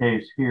it is the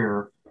case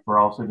here, we're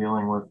also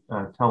dealing with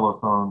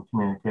telephone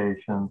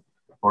communication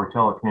or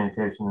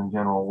telecommunication in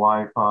general,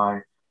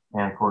 Wi-Fi,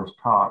 and of course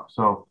talk.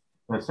 So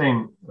the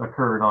same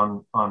occurred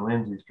on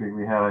Lindsay Street.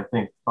 We had, I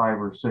think,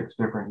 5 or 6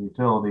 different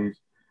utilities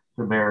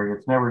to bury.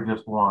 It's never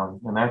just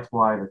one, and that's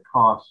why the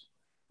costs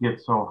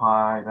get so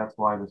high. That's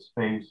why the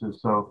space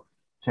is so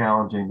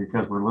challenging,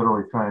 because we're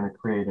literally trying to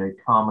create a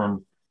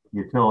common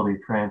utility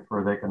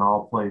transfer. They can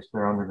all place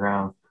their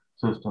underground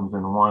systems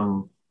in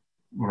one,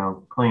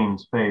 clean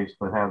space,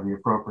 but have the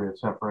appropriate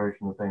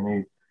separation that they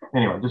need.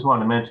 Anyway, just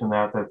wanted to mention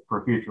that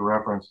for future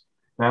reference,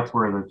 that's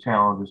where the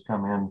challenges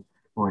come in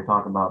when we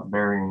talk about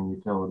burying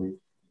utilities.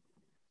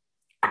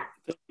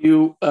 Thank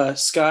you,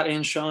 Scott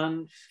and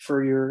Sean,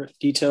 for your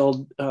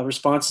detailed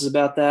responses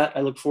about that.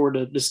 I look forward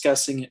to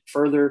discussing it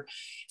further,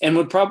 and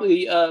would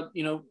probably,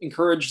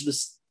 encourage the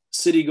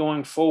city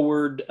going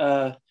forward.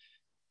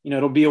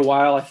 It'll be a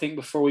while, I think,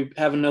 before we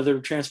have another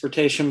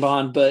transportation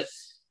bond, but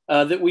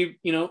that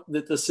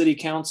the city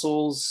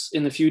councils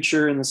in the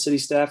future and the city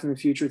staff in the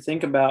future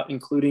think about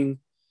including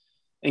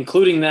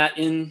that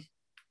in,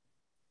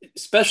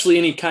 especially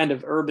any kind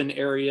of urban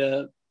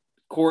area,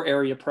 core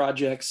area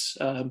projects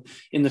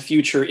in the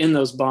future in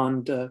those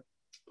bond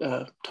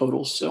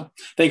totals. So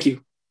thank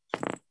you.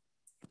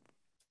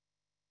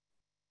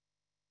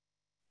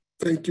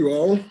 Thank you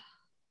all.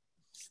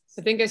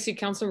 I think I see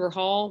Councilmember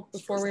Hall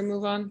before we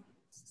move on.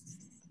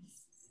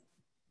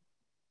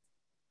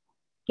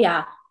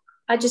 Yeah,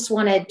 I just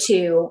wanted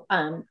to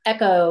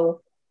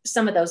echo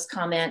some of those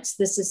comments.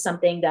 This is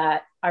something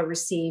that I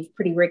receive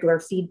pretty regular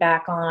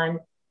feedback on.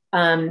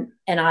 And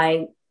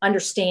I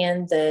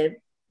understand the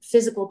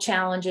physical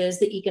challenges,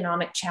 the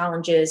economic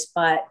challenges,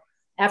 but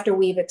after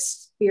we've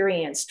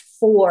experienced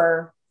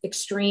 4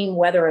 extreme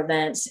weather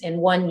events in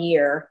 1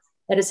 year,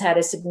 that has had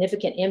a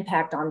significant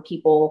impact on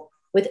people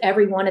with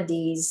every one of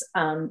these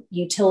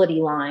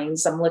utility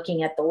lines. I'm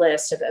looking at the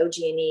list of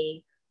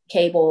OG&E,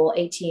 cable,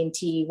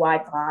 AT&T,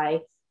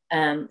 Wi-Fi.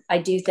 I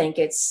do think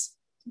it's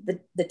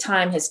the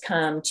time has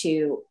come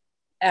to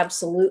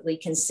absolutely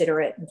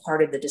consider it and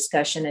part of the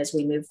discussion as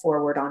we move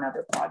forward on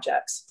other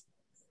projects.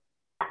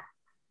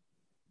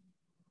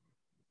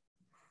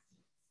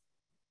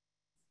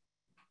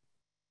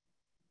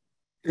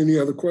 Any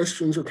other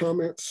questions or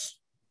comments?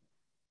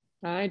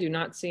 I do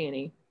not see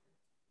any.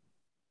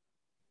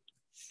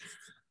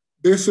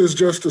 This is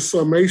just a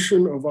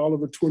summation of all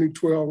of the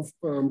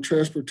 2012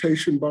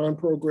 transportation bond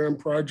program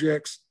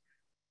projects.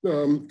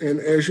 And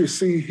as you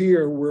see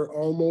here, we're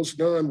almost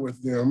done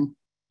with them,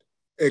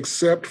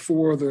 except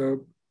for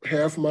the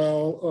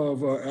half-mile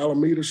of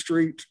Alameda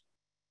Street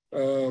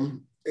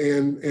and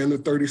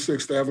the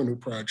 36th Avenue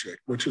project,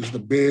 which is the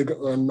big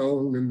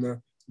unknown and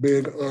the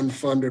big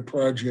unfunded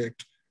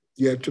project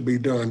yet to be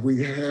done.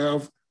 We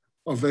have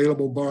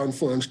available bond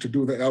funds to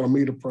do the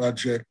Alameda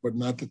project, but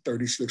not the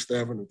 36th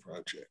Avenue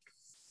project.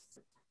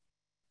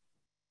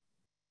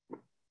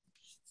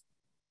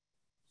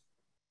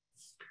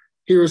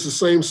 Here is the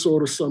same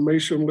sort of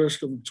summation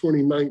list of the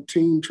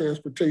 2019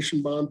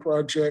 transportation bond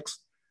projects.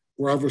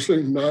 We're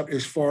obviously not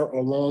as far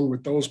along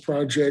with those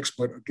projects,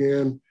 but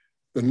again,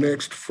 the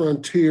next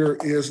frontier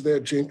is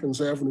that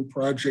Jenkins Avenue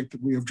project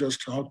that we have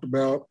just talked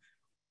about.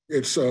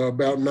 It's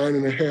about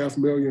 $9.5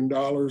 million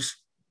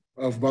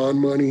of bond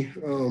money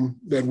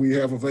that we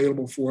have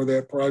available for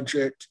that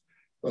project.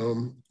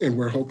 And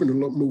we're hoping to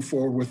move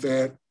forward with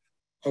that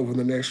over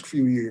the next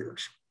few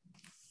years.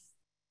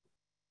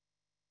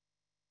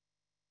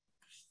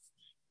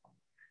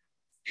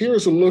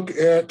 Here's a look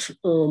at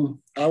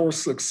our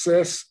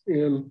success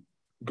in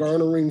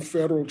garnering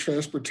federal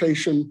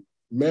transportation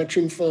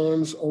matching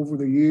funds over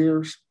the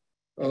years,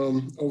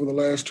 over the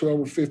last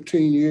 12 or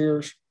 15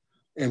 years,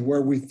 and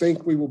where we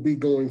think we will be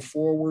going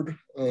forward.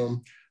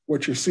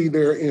 What you see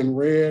there in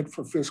red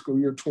for fiscal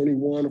year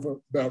 21 of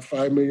about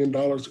 $5 million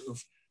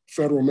of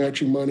federal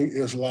matching money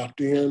is locked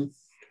in.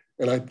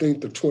 And I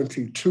think the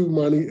 22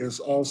 money is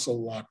also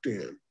locked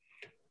in.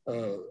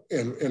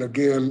 And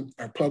again,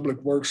 our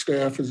public works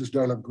staff has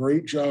done a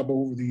great job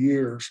over the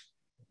years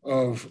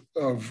of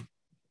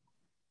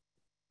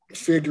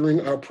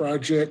figuring our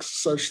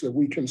projects such that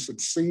we can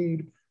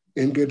succeed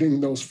in getting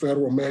those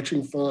federal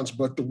matching funds,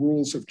 but the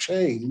rules have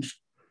changed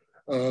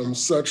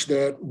such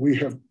that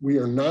we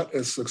are not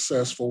as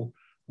successful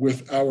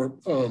with our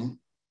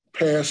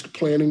past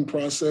planning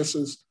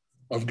processes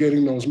of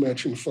getting those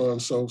matching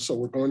funds. So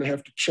we're going to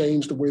have to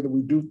change the way that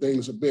we do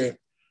things a bit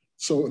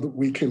so that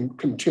we can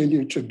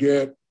continue to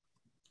get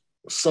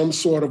some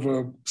sort of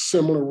a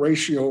similar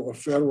ratio of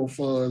federal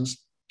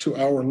funds to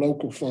our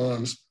local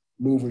funds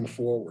moving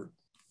forward.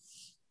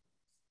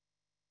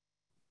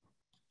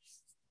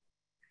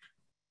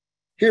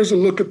 Here's a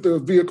look at the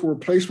vehicle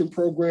replacement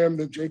program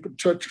that Jacob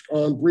touched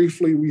on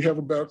briefly. We have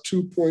about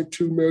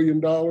 $2.2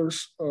 million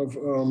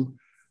of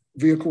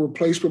vehicle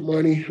replacement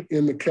money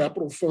in the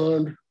capital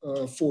fund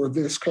for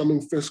this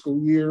coming fiscal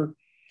year.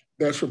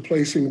 That's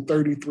replacing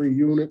 33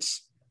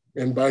 units.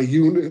 And by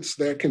units,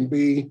 that can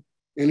be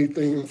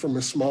anything from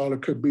as small,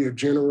 it could be a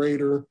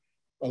generator.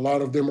 A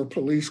lot of them are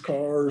police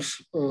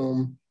cars.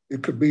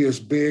 It could be as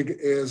big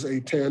as a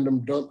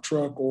tandem dump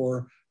truck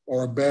or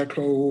a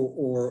backhoe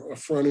or a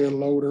front end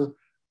loader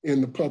in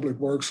the public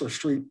works or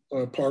street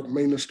park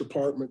maintenance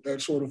department,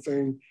 that sort of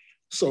thing.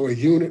 So a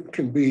unit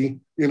can be,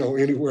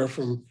 anywhere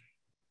from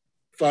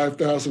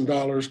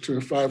 $5,000 to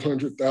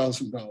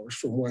 $500,000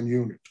 for one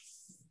unit.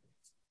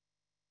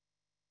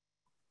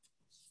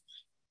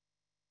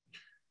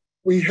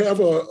 We have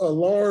a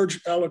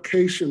large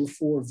allocation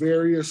for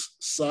various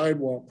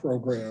sidewalk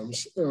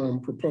programs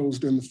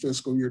proposed in the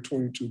fiscal year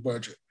 22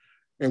 budget.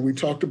 And we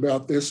talked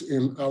about this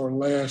in our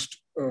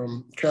last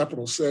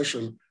capital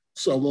session,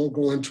 so I won't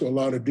go into a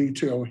lot of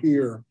detail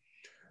here.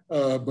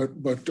 But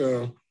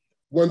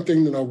one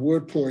thing that I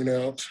would point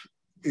out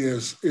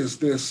is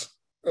this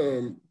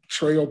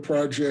trail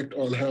project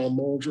on Hal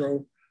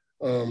Muldrow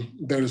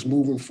that is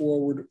moving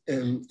forward,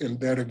 and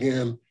that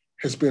again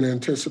has been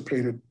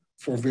anticipated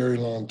for a very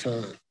long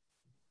time.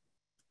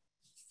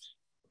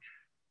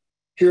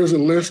 Here's a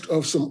list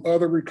of some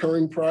other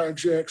recurring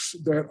projects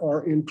that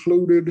are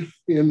included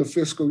in the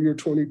fiscal year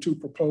 22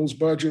 proposed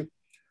budget.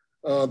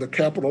 The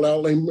capital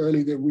outlay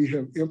money that we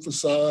have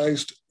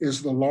emphasized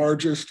is the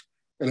largest.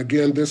 And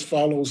again, this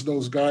follows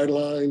those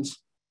guidelines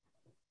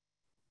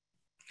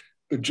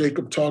that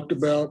Jacob talked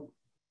about.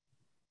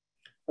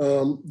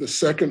 The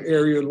second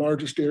area,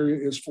 largest area,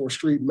 is for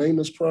street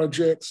maintenance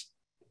projects.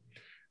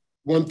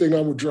 One thing I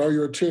would draw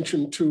your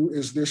attention to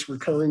is this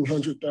recurring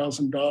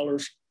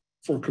 $100,000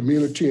 for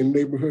community and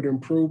neighborhood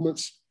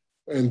improvements.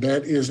 And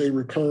that is a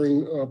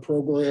recurring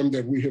program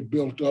that we have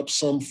built up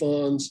some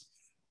funds.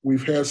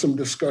 We've had some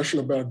discussion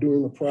about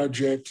doing a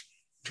project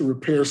to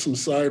repair some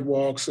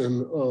sidewalks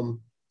and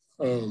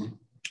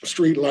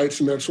street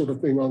lights and that sort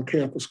of thing on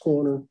Campus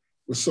Corner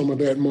with some of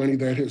that money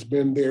that has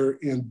been there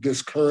in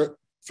this current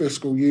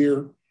fiscal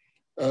year.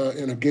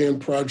 And again,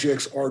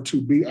 projects are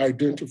to be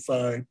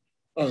identified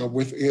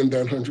within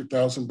that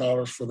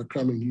 $100,000 for the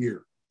coming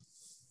year.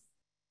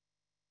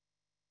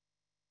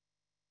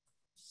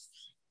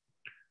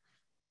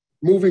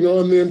 Moving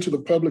on then to the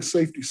Public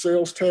Safety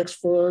Sales Tax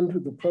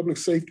Fund. The Public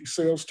Safety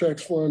Sales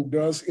Tax Fund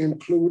does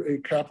include a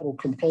capital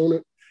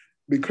component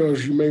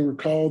because you may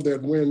recall that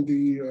when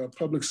the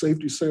Public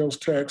Safety Sales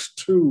Tax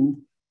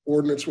 2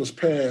 ordinance was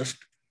passed,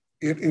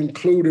 it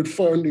included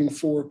funding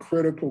for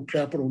critical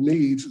capital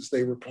needs, as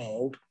they were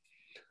called.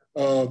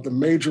 The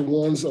major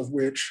ones of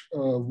which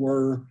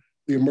were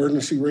the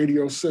emergency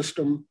radio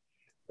system,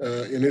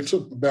 and it's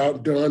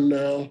about done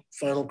now.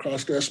 Final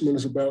cost estimate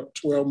is about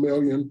 $12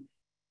 million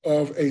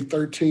of a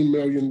 $13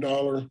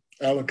 million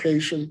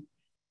allocation.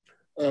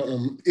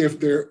 If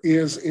there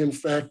is in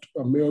fact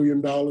 $1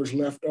 million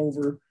left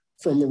over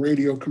from the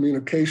radio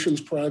communications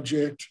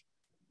project,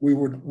 we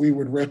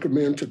would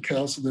recommend to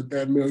council that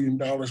 $1 million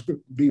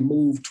be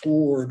moved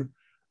toward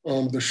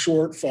the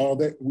shortfall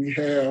that we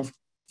have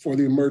for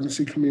the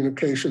Emergency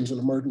Communications and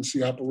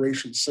Emergency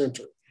Operations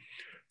Center.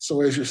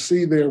 So as you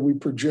see there, we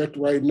project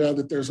right now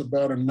that there's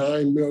about a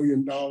 $9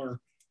 million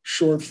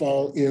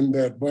shortfall in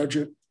that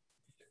budget.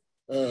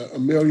 $1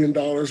 million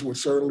would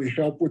certainly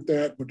help with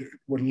that, but it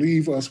would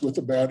leave us with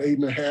about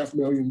 $8.5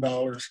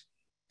 million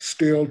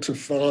still to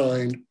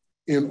find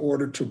in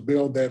order to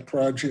build that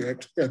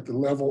project at the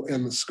level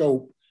and the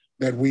scope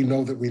that we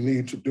know that we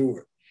need to do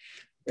it.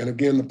 And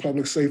again, the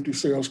Public Safety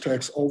Sales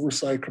Tax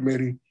Oversight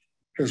Committee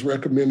has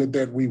recommended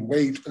that we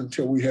wait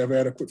until we have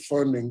adequate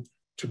funding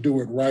to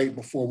do it right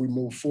before we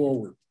move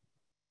forward.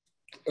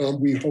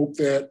 We hope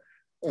that,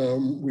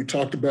 we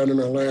talked about in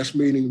our last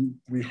meeting,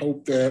 we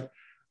hope that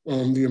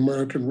the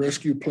American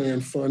Rescue Plan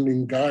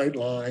funding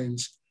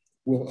guidelines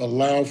will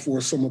allow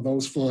for some of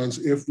those funds,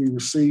 if we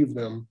receive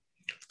them,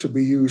 to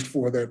be used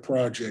for that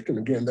project. And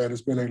again, that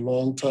has been a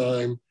long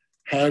time,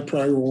 high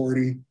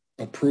priority,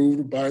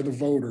 approved by the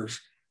voters,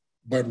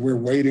 but we're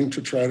waiting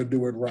to try to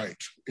do it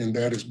right. And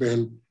that has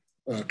been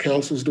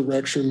council's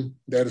direction.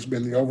 That has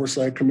been the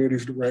Oversight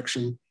Committee's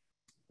direction.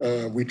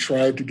 We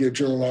tried to get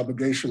general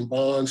obligation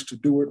bonds to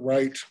do it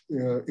right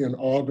in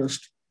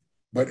August.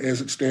 But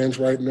as it stands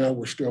right now,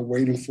 we're still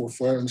waiting for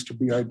funds to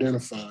be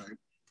identified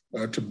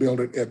to build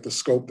it at the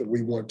scope that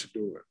we want to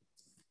do it.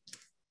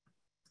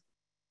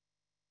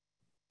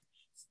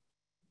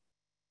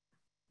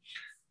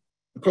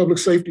 The The Public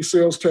Safety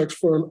Sales Tax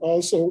Fund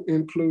also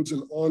includes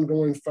an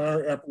ongoing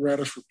fire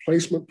apparatus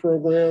replacement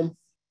program.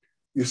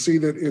 You see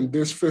that in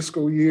this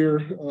fiscal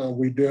year,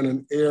 we did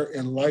an air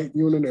and light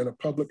unit and a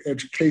public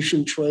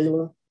education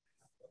trailer.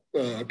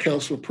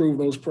 Council approved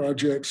those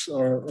projects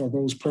or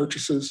those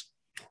purchases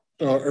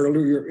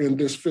earlier in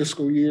this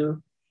fiscal year.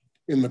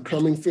 In the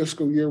coming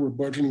fiscal year, we're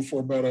budgeting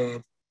for about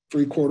a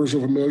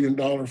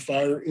 $750,000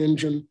 fire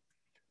engine.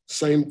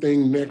 Same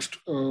thing next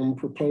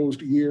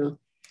proposed year.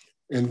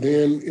 And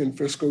then in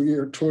fiscal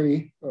year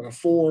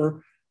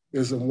 24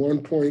 is a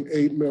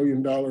 $1.8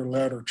 million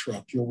ladder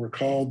truck. You'll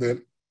recall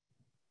that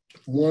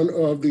one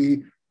of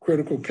the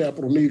critical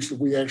capital needs that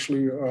we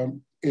actually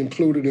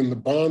included in the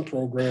bond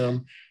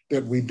program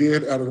that we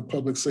did out of the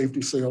public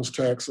safety sales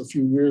tax a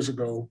few years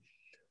ago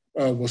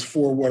was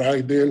for what I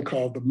then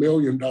called the $1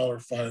 million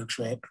fire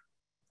truck.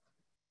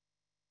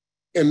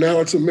 And now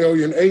it's a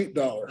 $1.8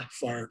 million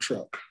fire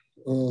truck.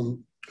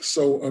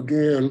 So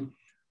again,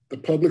 the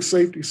public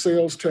safety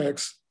sales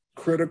tax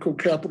critical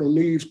capital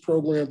needs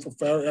program for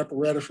fire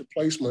apparatus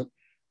replacement,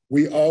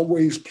 we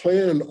always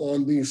planned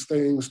on these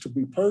things to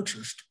be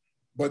purchased,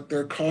 but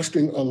they're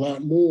costing a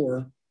lot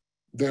more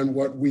than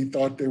what we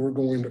thought they were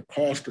going to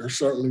cost, or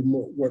certainly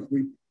more what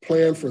we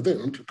planned for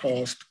them to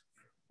cost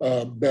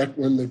back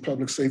when the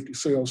public safety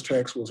sales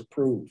tax was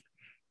approved.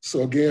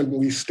 So again,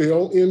 we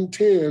still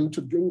intend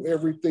to do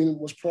everything that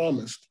was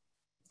promised.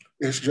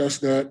 It's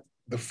just that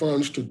the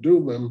funds to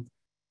do them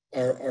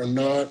are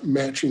not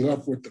matching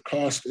up with the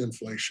cost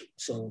inflation.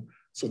 So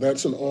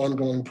that's an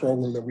ongoing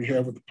program that we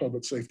have with the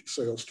public safety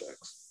sales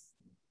tax.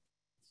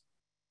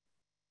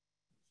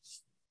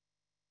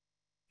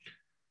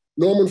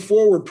 Norman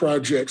Forward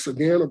projects,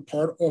 again, are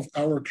part of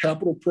our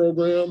capital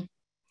program.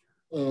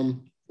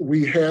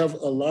 We have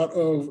a lot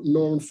of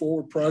Norman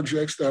Forward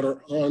projects that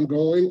are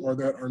ongoing or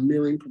that are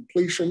nearing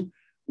completion.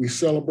 We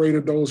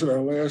celebrated those at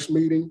our last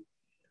meeting.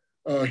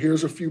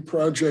 Here's a few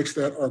projects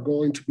that are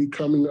going to be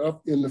coming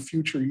up in the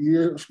future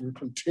years. We're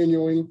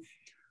continuing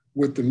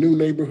with the new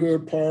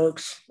neighborhood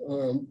parks.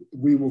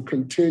 We will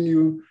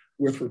continue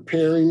with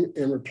repairing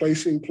and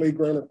replacing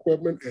playground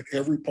equipment at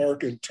every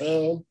park in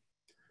town.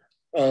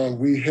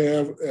 We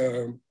have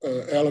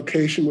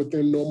allocation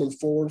within Norman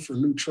Forward for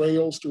new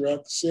trails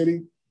throughout the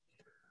city.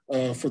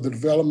 For the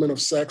development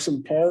of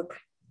Saxon Park,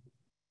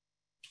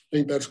 I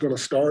think that's going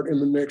to start in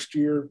the next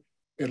year,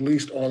 at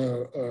least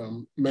on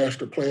a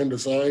master plan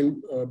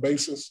design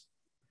basis.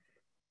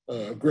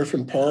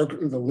 Griffin Park,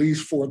 the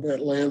lease for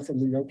that land from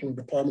the Oakland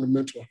Department of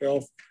Mental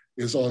Health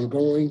is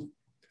ongoing.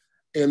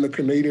 And the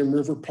Canadian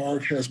River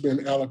Park has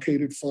been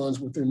allocated funds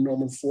within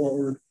Norman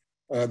Forward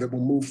that will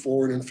move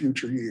forward in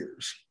future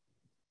years.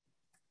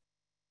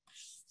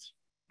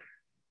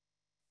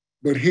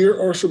 But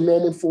here are some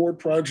Norman Forward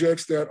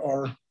projects that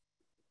are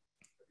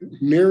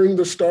nearing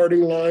the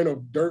starting line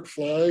of dirt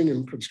flying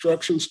and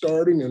construction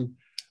starting. And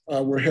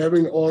we're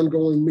having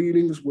ongoing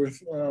meetings with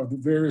the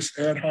various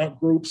ad hoc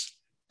groups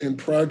and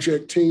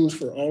project teams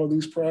for all of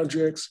these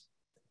projects.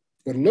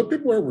 But look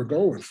at where we're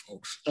going,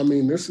 folks. I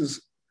mean, this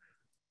is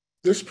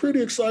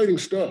pretty exciting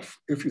stuff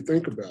if you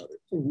think about it.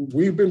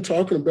 We've been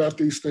talking about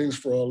these things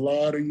for a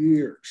lot of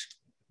years.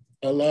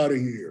 But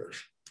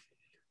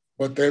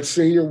that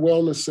senior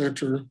wellness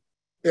center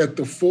at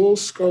the full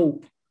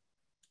scope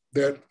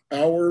that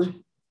our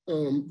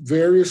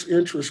various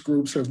interest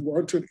groups have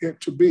wanted it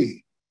to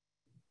be,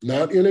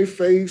 not in a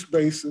phased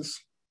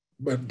basis,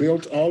 but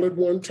built all at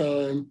one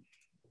time,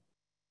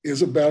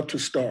 is about to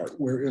start.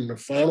 We're in the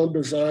final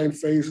design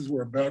phases.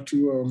 We're about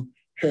to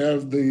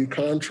have the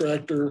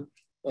contractor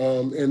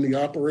and the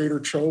operator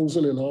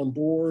chosen and on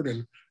board,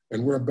 and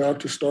we're about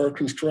to start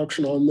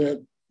construction on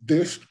that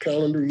this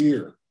calendar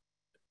year.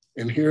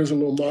 And here's a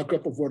little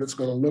mock-up of what it's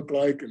going to look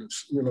like. And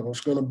it's, you know,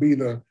 it's going to be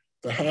the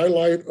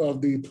highlight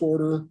of the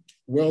Porter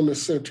Wellness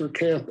Center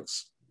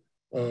campus,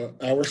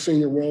 our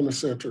senior wellness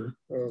center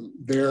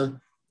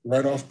there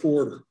right off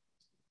Porter.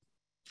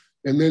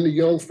 And then the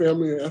Young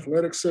Family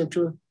Athletic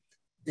Center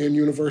in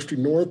University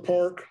North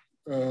Park,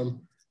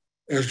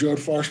 as Judd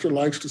Foster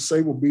likes to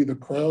say, will be the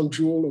crown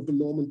jewel of the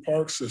Norman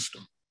Park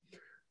system.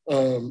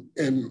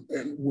 And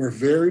we're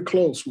very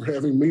close. We're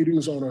having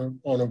meetings on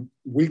a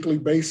weekly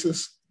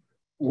basis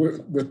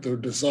with the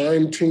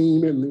design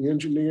team and the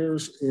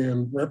engineers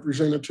and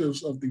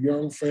representatives of the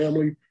Young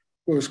family,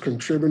 who is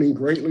contributing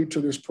greatly to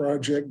this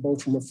project,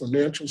 both from a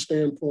financial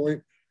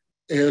standpoint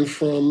and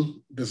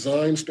from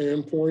design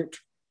standpoint.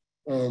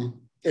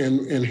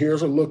 And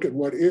here's a look at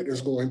what it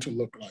is going to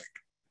look like.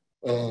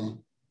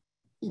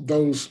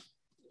 Those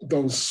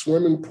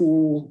swimming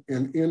pool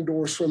and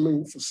indoor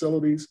swimming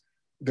facilities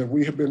that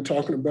we have been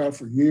talking about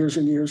for years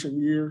and years and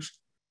years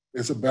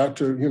is about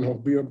to, you know,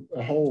 be a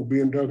hole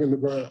being dug in the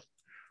ground.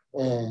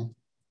 All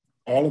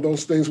of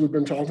those things we've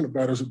been talking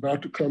about is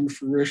about to come to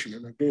fruition.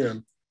 And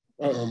again,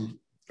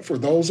 for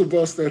those of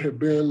us that have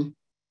been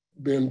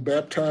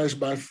baptized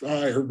by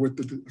fire with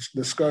the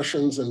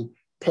discussions and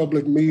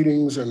public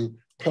meetings and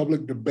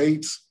public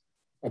debates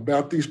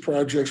about these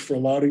projects for a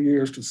lot of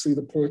years, to see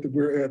the point that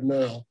we're at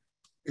now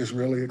is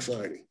really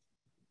exciting.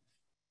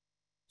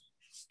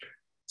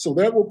 So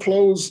that will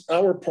close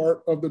our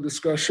part of the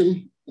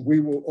discussion. We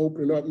will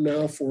open up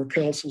now for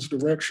council's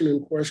direction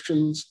and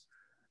questions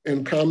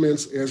and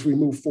comments as we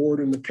move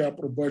forward in the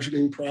capital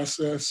budgeting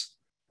process.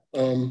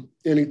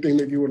 Anything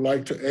that you would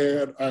like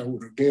to add, I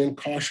would again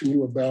caution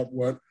you about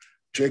what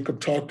Jacob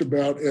talked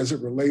about as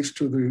it relates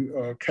to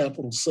the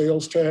capital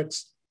sales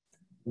tax.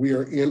 We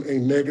are in a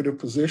negative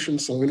position,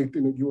 so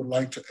anything that you would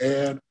like to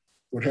add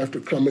would have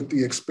to come at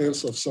the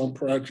expense of some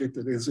project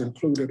that is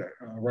included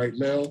right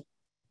now.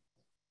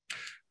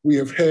 We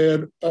have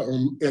had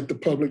at the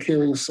public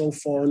hearing so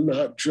far,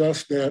 not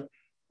just that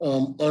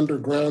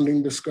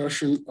undergrounding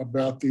discussion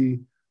about the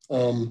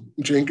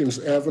Jenkins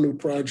Avenue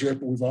project,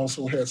 but we've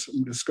also had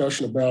some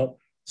discussion about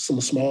some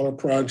smaller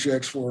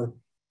projects for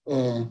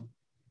some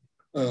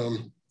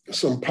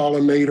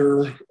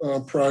pollinator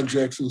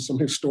projects and some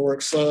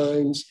historic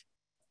signs.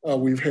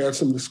 We've had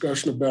some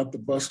discussion about the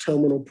bus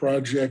terminal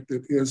project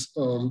that is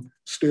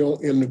still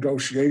in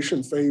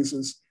negotiation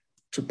phases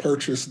to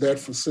purchase that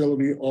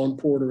facility on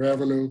Porter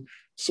Avenue.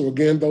 So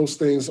again, those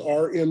things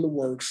are in the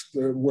works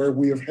where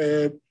we have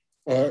had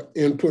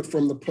input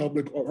from the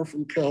public or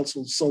from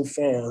council so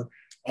far.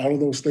 All of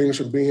those things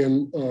are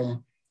being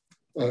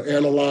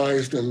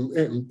analyzed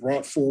and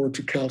brought forward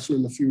to council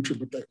in the future,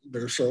 but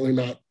they're certainly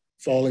not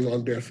falling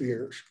on deaf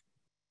ears.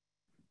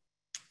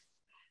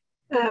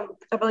 I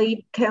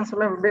believe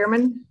Councilmember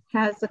Bierman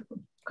has a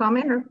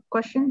comment or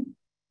question.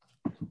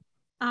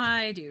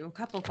 I do, a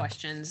couple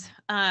questions.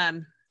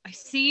 I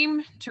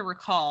seem to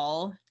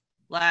recall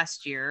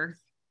last year,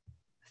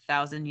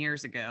 1,000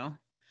 years ago,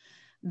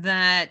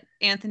 that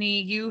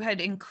Anthony, you had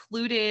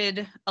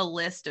included a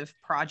list of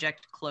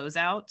project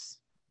closeouts.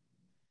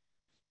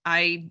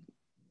 I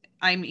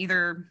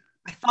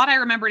thought I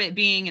remembered it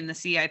being in the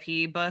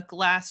CIP book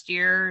last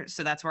year,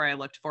 so that's where I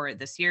looked for it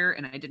this year,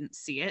 and I didn't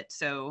see it.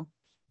 So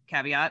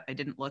caveat, I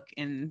didn't look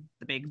in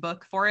the big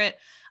book for it.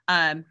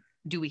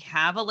 Do we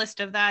have a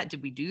list of that?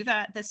 Did we do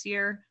that this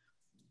year?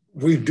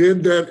 We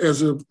did that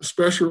as a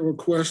special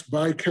request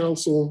by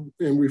council,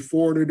 and we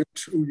forwarded it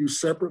to you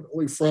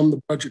separately from the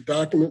budget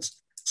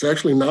documents. It's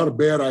actually not a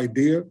bad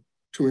idea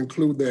to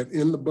include that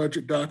in the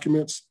budget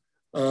documents,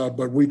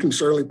 but we can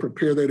certainly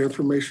prepare that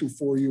information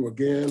for you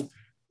again.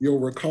 You'll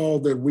recall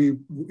that we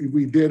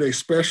did a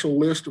special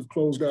list of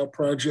closed out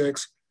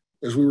projects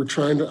as we were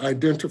trying to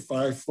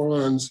identify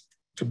funds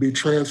to be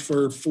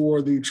transferred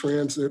for the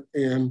transit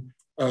and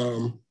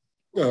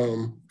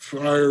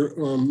fire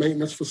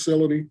maintenance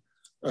facility.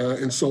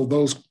 And so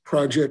those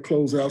project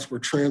closeouts were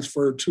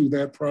transferred to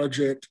that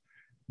project,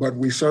 but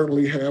we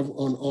certainly have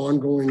an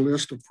ongoing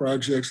list of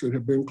projects that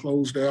have been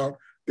closed out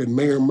that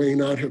may or may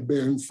not have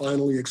been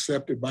finally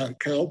accepted by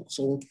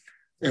council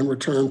and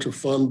returned to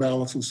fund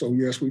balance. And so,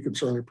 yes, we can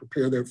certainly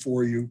prepare that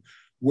for you.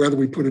 Whether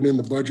we put it in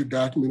the budget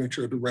document at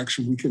your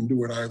direction, we can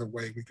do it either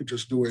way. We could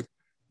just do it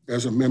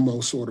as a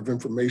memo sort of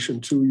information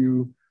to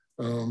you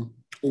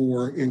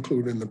or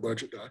include in the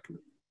budget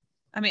document.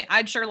 I mean,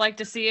 I'd sure like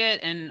to see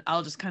it, and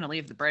I'll just kind of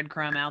leave the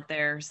breadcrumb out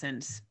there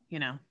since, you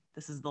know,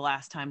 this is the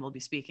last time we'll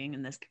be speaking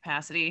in this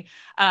capacity.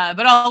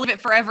 But I'll leave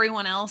it for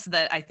everyone else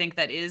that I think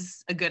that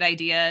is a good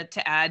idea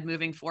to add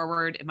moving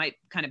forward. It might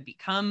kind of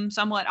become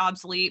somewhat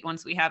obsolete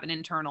once we have an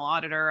internal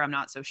auditor. I'm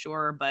not so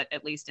sure, but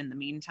at least in the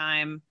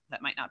meantime,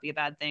 that might not be a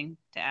bad thing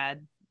to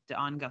add to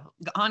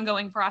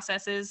ongoing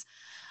processes.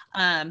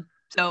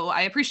 So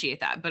I appreciate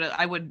that, but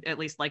I would at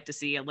least like to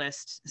see a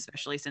list,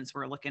 especially since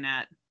we're looking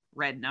at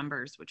red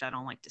numbers, which I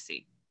don't like to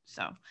see.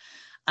 So,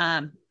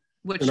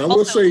 which and I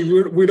will say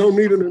we don't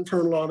need an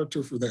internal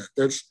auditor for that.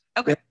 That's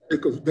okay.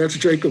 That's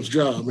Jacob's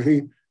job,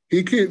 and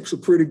he keeps a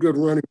pretty good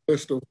running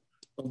list of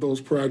those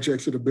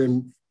projects that have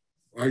been.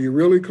 Are you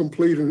really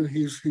complete? And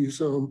he's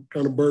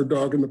kind of bird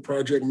dogging the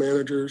project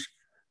managers.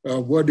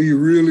 What do you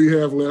really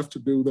have left to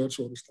do? That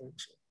sort of thing.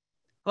 So.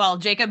 Well,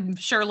 Jacob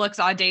sure looks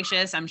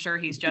audacious. I'm sure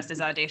he's just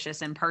as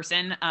audacious in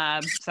person.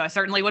 So I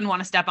certainly wouldn't want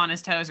to step on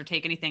his toes or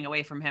take anything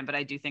away from him, but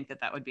I do think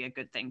that that would be a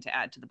good thing to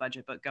add to the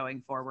budget book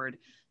going forward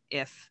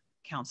if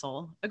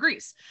council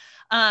agrees.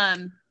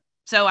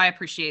 So I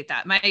appreciate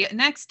that. My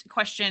next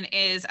question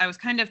is, I was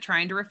kind of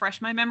trying to refresh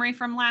my memory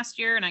from last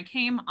year, and I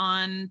came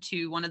on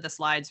to one of the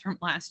slides from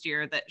last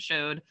year that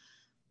showed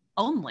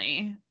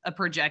only a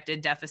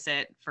projected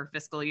deficit for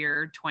fiscal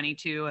year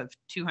 22 of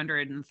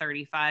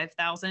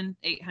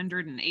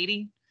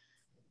 235,880.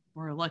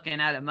 We're looking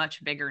at a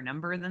much bigger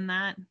number than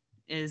that.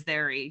 Is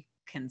there a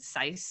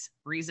concise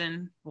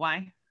reason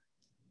why?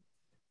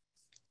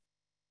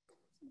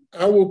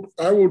 I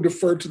will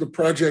defer to the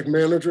project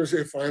managers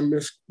if I'm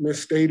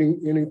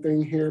misstating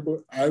anything here, but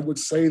I would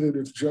say that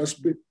it's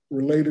just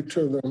related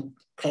to the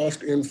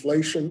cost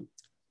inflation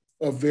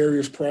of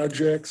various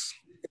projects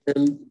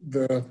and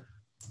the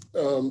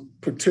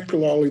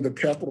particularly the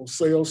capital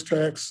sales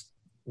tax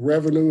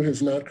revenue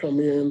has not come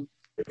in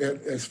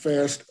at as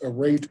fast a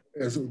rate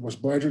as it was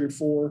budgeted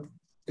for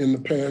in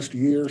the past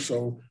year.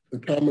 So the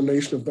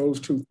combination of those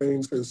two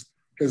things has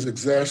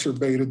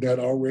exacerbated that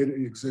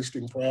already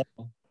existing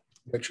problem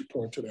that you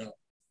pointed out.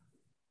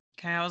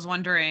 Okay, I was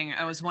wondering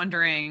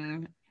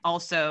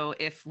also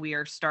if we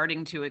are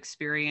starting to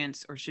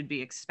experience or should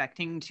be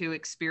expecting to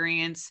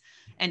experience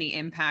any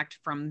impact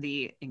from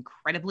the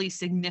incredibly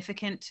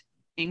significant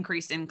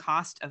increase in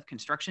cost of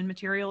construction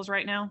materials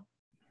right now.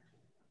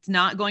 It's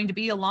not going to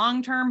be a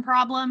long-term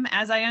problem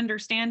as I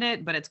understand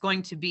it, but it's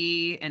going to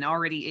be, and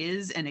already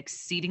is, an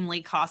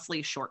exceedingly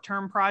costly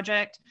short-term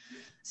project.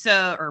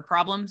 Or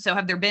problem. So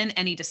have there been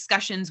any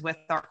discussions with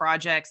our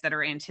projects that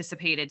are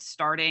anticipated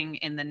starting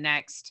in the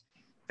next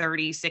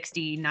 30,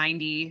 60,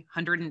 90,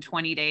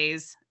 120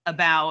 days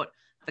about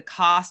the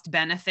cost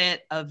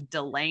benefit of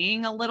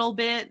delaying a little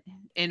bit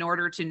in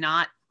order to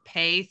not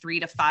pay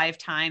 3 to 5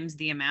 times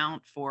the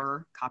amount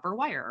for copper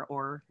wire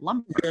or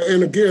lumber?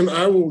 And again,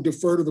 I will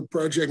defer to the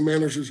project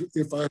managers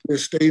if I'm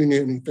misstating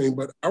anything,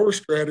 but our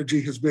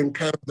strategy has been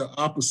kind of the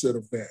opposite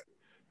of that.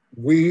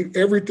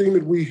 Everything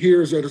that we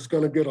hear is that it's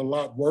going to get a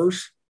lot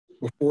worse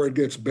before it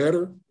gets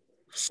better.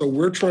 So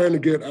we're trying to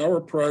get our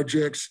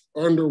projects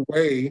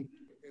underway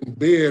and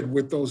bid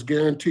with those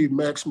guaranteed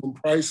maximum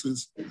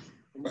prices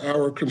from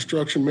our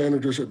construction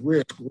managers at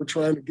risk. We're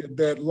trying to get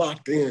that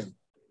locked in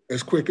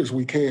as quick as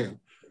we can,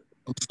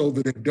 so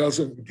that it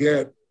doesn't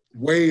get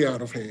way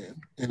out of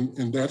hand.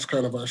 And that's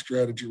kind of our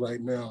strategy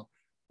right now.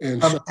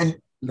 And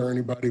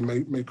anybody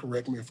may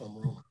correct me if I'm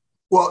wrong.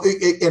 Well,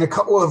 in a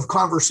couple of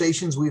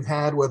conversations we've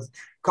had with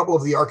a couple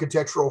of the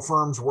architectural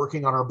firms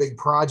working on our big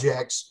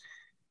projects,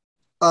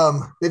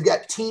 they've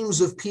got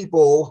teams of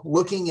people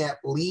looking at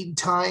lead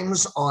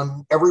times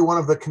on every one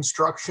of the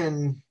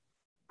construction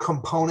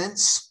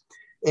components.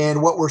 And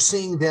what we're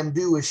seeing them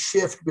do is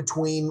shift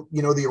between,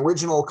 the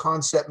original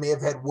concept may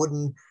have had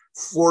wooden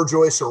floor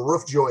joists or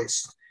roof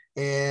joists,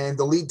 and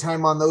the lead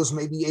time on those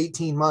may be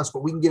 18 months,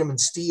 but we can get them in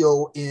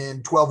steel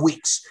in 12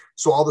 weeks.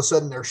 So all of a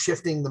sudden they're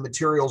shifting the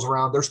materials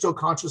around. They're still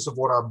conscious of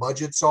what our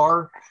budgets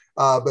are,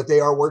 but they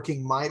are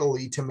working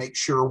mightily to make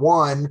sure,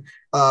 one,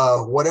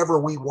 whatever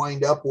we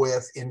wind up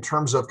with in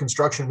terms of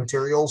construction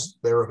materials,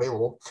 they're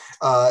available.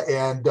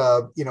 And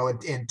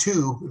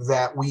two,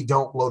 that we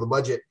don't blow the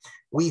budget.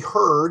 We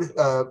heard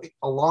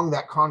along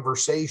that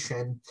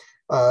conversation,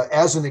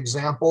 as an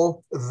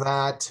example,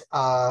 that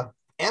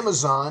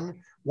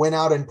Amazon went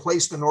out and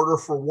placed an order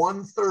for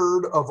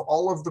 1/3 of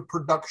all of the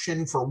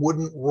production for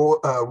wooden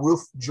roof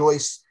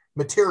joist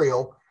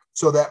material,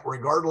 so that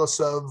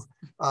regardless of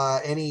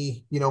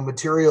any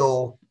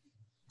material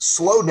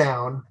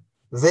slowdown,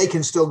 they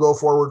can still go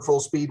forward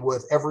full speed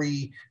with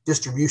every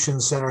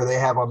distribution center they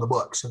have on the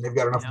books, and they've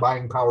got enough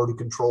buying power to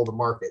control the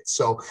market.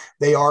 So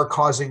they are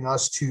causing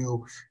us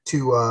to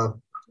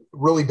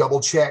really double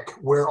check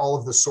where all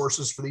of the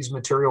sources for these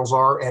materials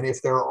are, and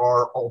if there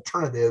are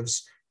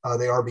alternatives,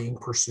 they are being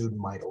pursued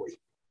mightily.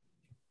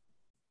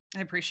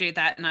 I appreciate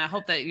that. And I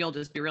hope that you'll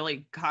just be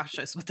really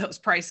cautious with those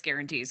price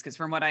guarantees, because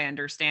from what I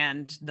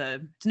understand,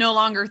 it's no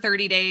longer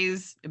 30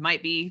 days. It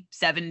might be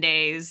 7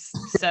 days.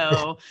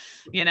 So,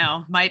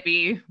 might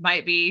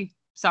be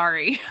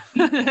sorry.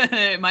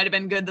 It might have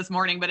been good this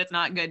morning, but it's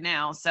not good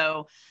now.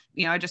 So,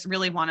 I just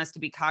really want us to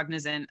be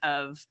cognizant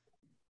of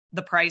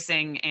the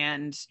pricing,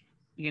 and,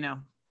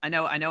 I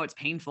know it's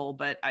painful,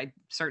 but I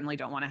certainly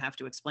don't want to have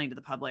to explain to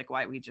the public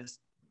why we just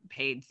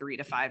paid 3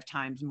 to 5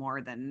 times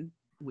more than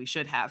we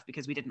should have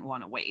because we didn't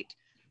want to wait.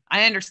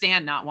 I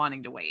understand not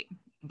wanting to wait,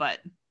 but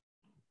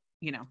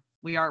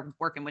we are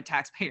working with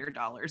taxpayer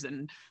dollars,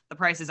 and the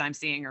prices I'm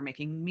seeing are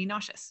making me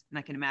nauseous. And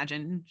I can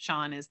imagine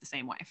Sean is the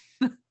same way.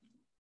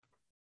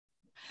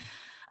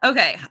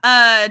 Okay.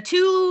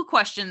 2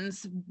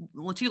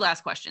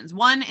 last questions.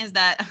 One is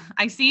that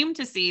I seem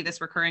to see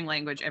this recurring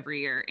language every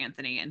year,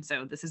 Anthony. And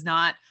so this is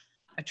not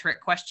a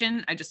trick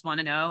question. I just want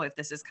to know if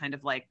this is kind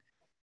of like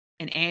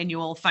an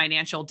annual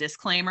financial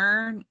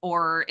disclaimer,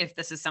 or if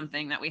this is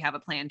something that we have a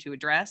plan to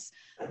address.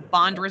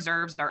 Bond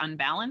reserves are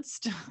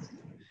unbalanced.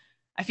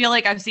 I feel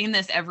like I've seen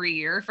this every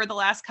year for the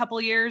last couple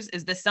of years.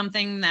 Is this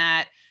something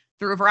that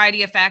through a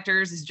variety of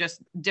factors is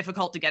just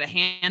difficult to get a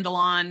handle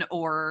on?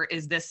 Or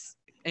is this,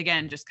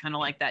 again, just kind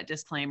of like that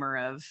disclaimer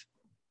of,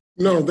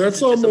 no,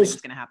 that's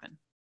almost going to happen?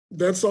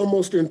 That's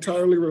almost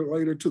entirely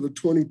related to the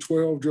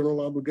 2012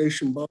 General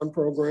Obligation Bond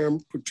Program,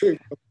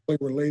 particularly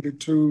related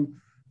to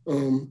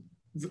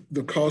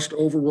the cost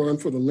overrun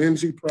for the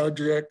Lindsay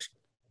project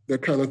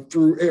that kind of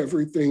threw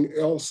everything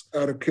else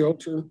out of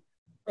kilter.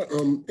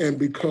 And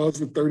because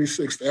the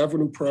 36th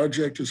Avenue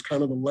project is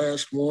kind of the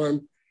last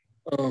one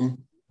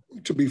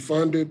to be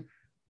funded,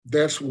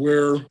 that's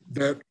where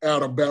that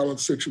out of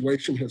balance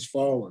situation has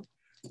fallen.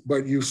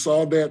 But you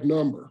saw that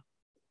number.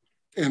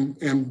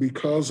 And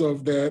because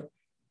of that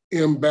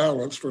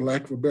imbalance, for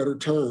lack of a better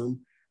term,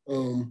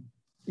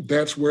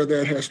 that's where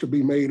that has to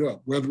be made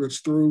up, whether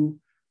it's through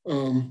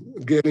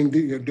getting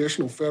the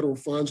additional federal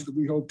funds that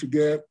we hope to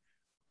get,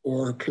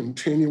 or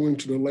continuing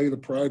to delay the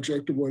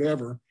project or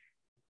whatever.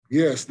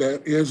 Yes,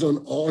 that is an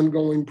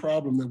ongoing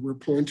problem that we're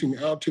pointing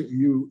out to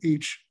you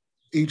each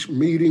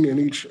meeting and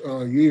each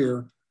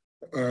year,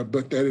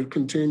 but that it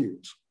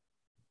continues.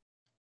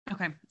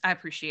 Okay, I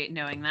appreciate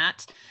knowing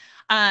that.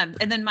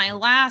 And then my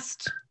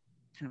last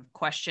kind of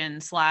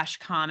question /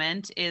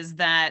 comment is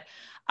that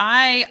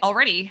I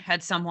already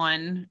had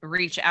someone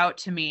reach out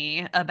to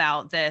me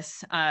about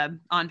this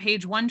on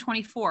page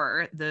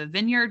 124, the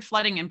Vineyard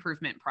Flooding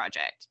Improvement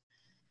Project.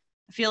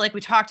 I feel like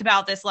we talked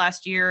about this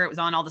last year. It was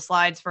on all the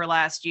slides for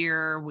last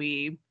year.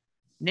 We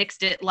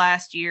nixed it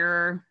last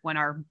year when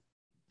our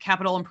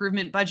capital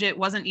improvement budget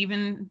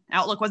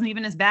outlook wasn't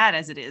even as bad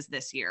as it is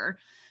this year.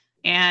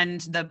 And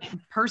the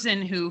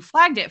person who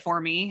flagged it for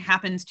me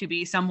happens to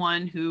be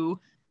someone who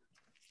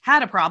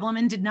had a problem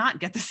and did not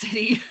get the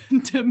city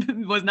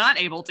was not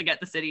able to get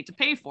the city to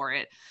pay for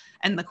it.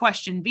 And the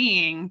question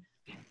being,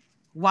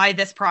 why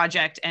this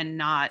project and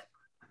not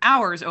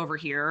ours over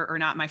here, or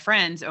not my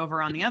friends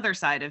over on the other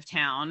side of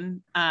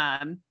town?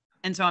 And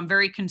so I'm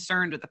very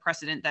concerned with the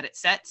precedent that it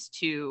sets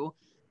to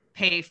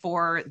pay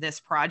for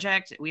this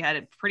project. We had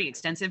a pretty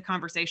extensive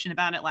conversation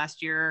about it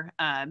last year.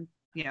 I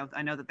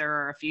know that there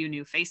are a few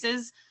new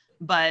faces,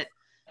 but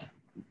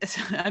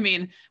I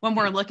mean, when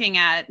we're looking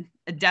at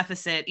a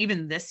deficit,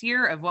 even this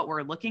year, of what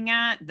we're looking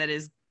at that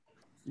is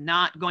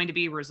not going to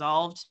be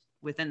resolved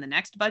within the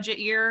next budget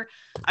year,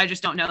 I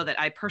just don't know that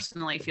I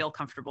personally feel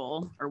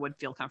comfortable or would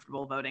feel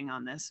comfortable voting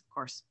on this. Of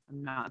course,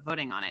 I'm not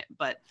voting on it,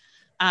 but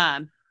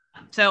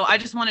so I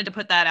just wanted to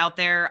put that out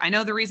there. I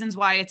know the reasons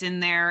why it's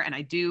in there, and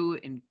I do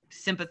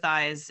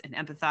sympathize and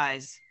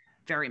empathize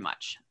very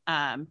much.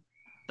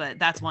 But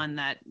that's one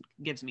that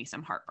gives me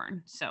some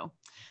heartburn. So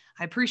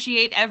I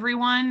appreciate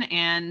everyone,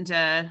 and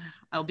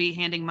I'll be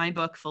handing my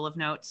book full of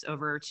notes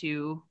over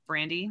to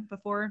Brandy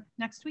before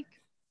next week.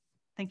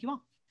 Thank you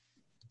all.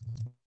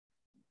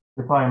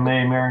 If I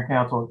may, Mayor and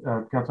Council,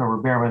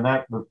 Councilmember Behrman,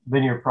 the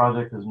Vineyard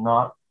project is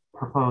not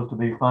proposed to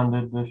be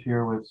funded this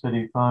year with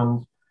city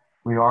funds.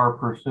 We are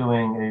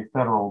pursuing a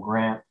federal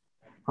grant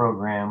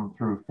program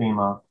through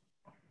FEMA,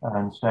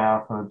 and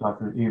staff,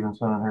 Dr.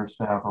 Evenson and her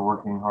staff are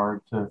working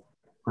hard to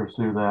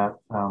pursue that.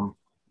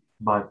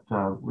 But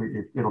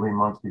it'll be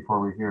months before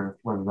we hear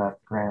whether that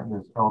grant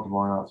is eligible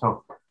or not.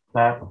 So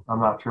that, I'm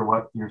not sure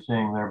what you're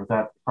seeing there, but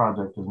that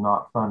project is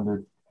not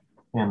funded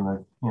in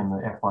the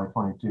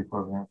FY22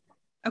 program.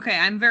 Okay,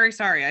 I'm very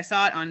sorry. I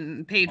saw it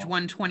on page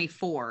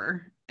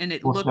 124, and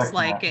it looks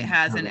like it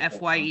has an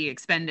FYE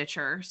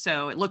expenditure.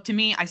 So it looked to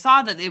me, I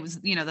saw that it was,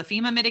 the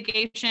FEMA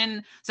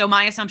mitigation. So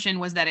my assumption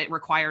was that it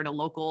required a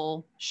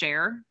local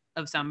share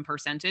of some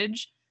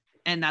percentage.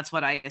 And that's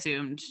what I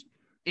assumed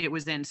it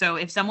was in. So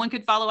if someone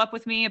could follow up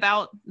with me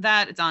about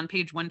that, it's on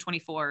page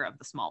 124 of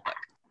the small book.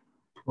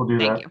 We'll do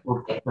that.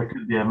 There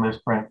could be a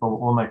misprint, but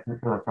we'll make sure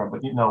that's right.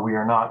 But we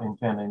are not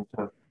intending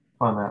to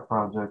fund that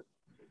project.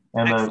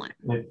 And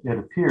it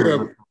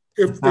appears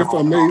if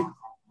I may,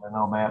 a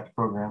no match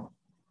program.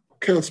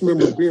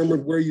 Councilmember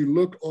Behrman, where you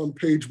look on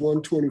page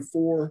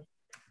 124,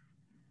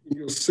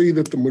 you'll see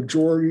that the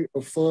majority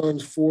of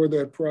funds for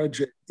that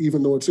project,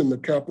 even though it's in the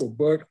capital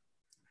budget,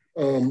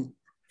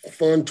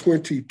 Fund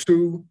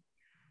 22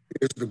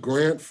 is the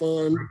grant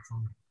fund.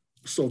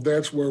 So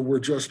that's where we're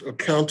just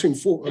accounting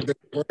for the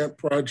grant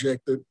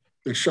project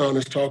that Sean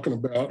is talking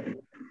about,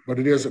 but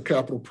it is a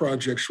capital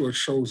project, so it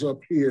shows up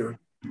here.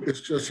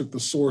 It's just that the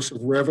source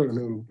of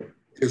revenue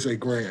is a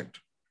grant.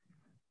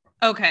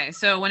 Okay,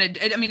 so when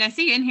I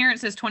see in here it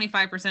says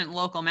 25%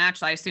 local match.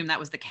 So I assume that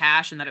was the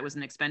cash and that it was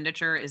an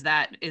expenditure. Is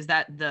that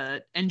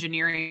the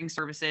engineering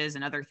services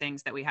and other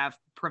things that we have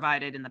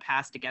provided in the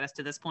past to get us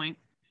to this point?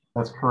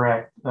 That's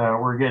correct.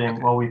 We're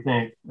getting what we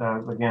think.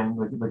 Again,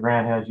 the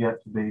grant has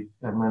yet to be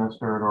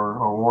administered or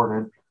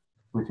awarded.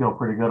 We feel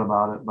pretty good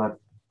about it, but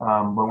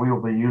we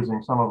will be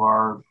using some of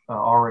our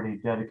already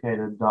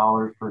dedicated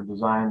dollars for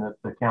design that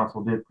the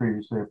council did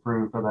previously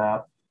approve for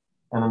that.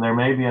 And then there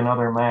may be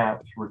another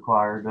match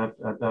required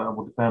that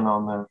will depend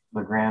on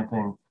the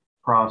granting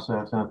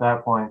process. And at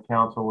that point,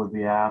 council would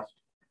be asked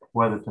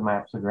whether to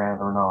match the grant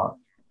or not.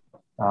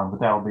 But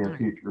that will be a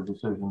future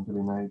decision to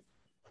be made.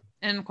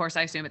 And of course,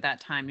 I assume at that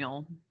time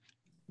you'll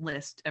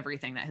list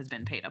everything that has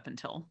been paid up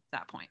until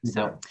that point.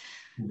 So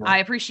I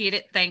appreciate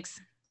it. Thanks.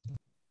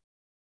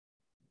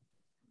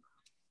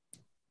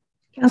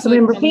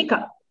 Councilmember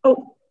Peacock.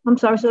 Oh, I'm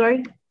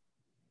sorry.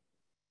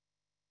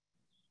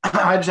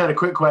 I just had a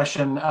quick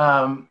question.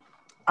 I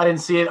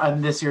didn't see it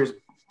on this year's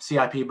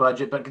CIP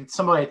budget, but could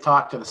somebody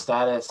talk to the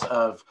status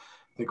of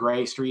the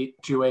Gray Street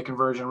two-way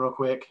conversion real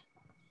quick?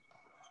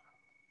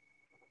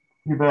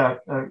 You bet,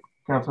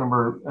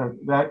 Councilmember.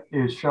 That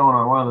is shown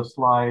on one of the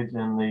slides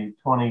in the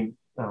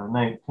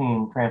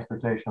 2019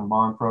 Transportation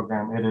Bond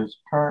Program. It is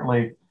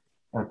currently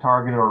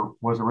targeted, or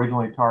was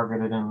originally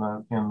targeted in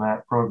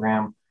that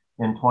program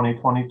in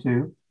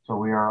 2022. So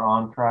we are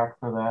on track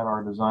for that.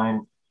 Our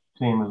design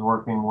team is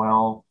working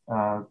well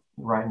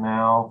right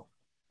now.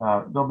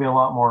 There'll be a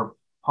lot more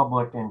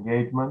public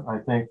engagement, I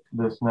think,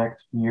 this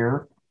next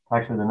year,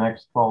 actually the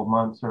next 12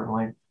 months,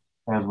 certainly,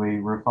 as we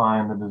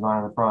refine the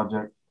design of the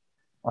project.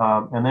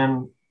 And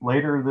then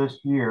later this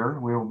year,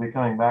 we will be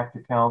coming back to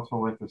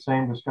council with the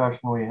same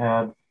discussion we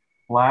had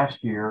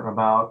last year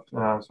about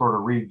sort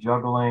of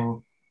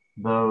rejuggling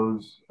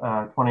those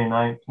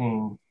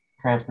 2019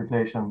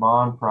 transportation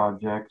bond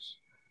projects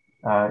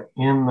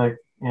in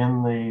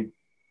the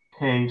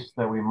case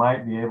that we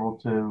might be able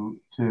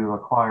to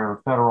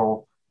acquire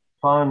federal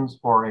funds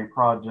for a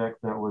project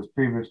that was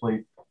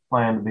previously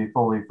planned to be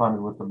fully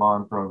funded with the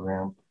bond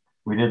program.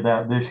 We did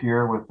that this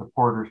year with the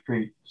Porter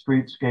Street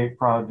Streetscape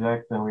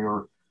project, and we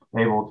were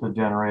able to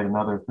generate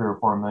another $3 or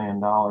 $4 million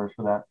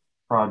for that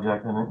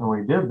project. And when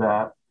we did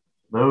that,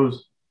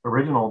 those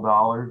original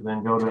dollars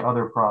then go to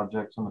other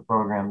projects in the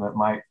program that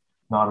might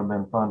not have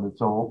been funded.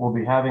 So we'll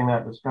be having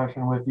that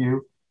discussion with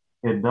you.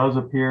 It does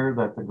appear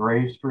that the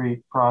Gray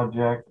Street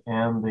project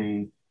and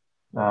the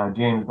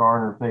James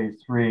Garner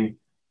Phase 3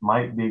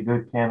 might be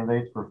good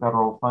candidates for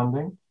federal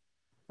funding.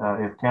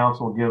 If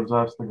council gives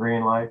us the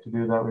green light to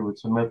do that, we would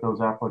submit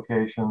those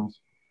applications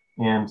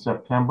in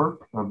September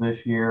of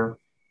this year,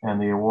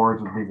 and the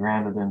awards would be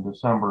granted in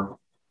December.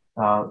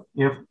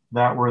 If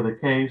that were the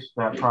case,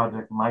 that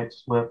project might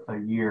slip a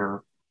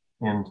year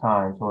in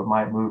time. So it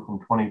might move from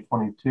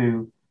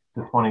 2022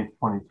 to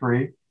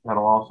 2023.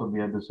 That'll also be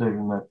a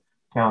decision that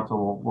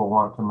council will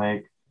want to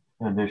make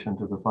in addition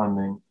to the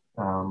funding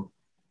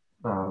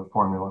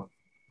formula.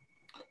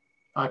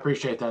 I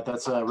appreciate that.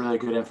 That's really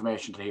good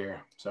information to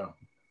hear. So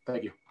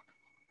thank you.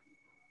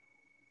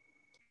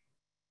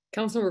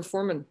 Councilmember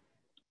Foreman.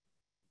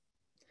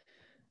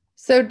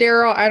 So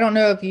Daryl, I don't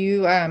know if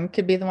you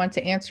could be the one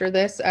to answer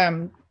this.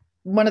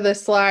 One of the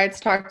slides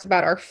talks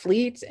about our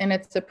fleet, and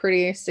it's a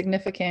pretty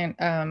significant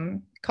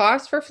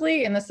cost for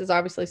fleet. And this is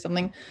obviously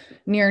something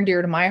near and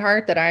dear to my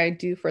heart that I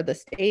do for the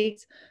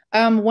state.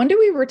 When do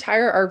we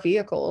retire our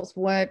vehicles?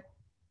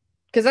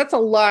 Because that's a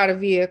lot of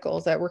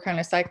vehicles that we're kind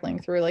of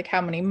cycling through. Like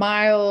how many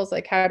miles?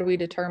 Like how do we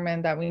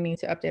determine that we need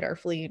to update our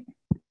fleet?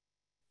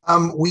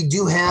 We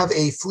do have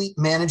a fleet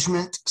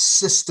management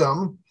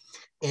system,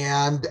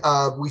 and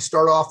we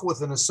start off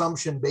with an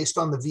assumption based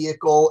on the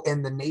vehicle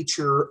and the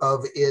nature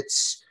of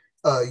its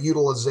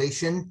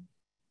utilization.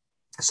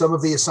 Some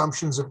of the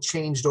assumptions have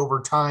changed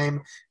over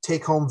time.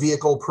 Take-home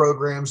vehicle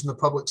programs in the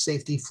public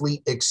safety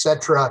fleet, et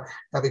cetera,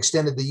 have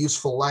extended the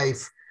useful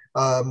life.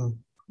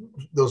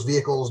 Those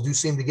vehicles do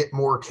seem to get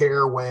more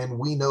care when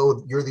we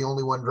know you're the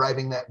only one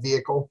driving that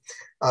vehicle.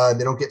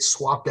 They don't get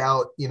swapped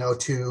out,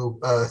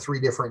 to 3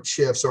 different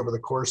shifts over the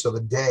course of a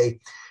day.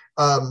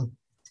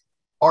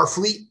 Our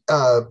fleet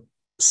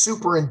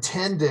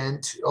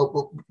superintendent,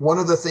 one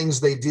of the things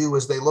they do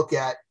is they look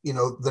at,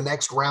 the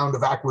next round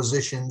of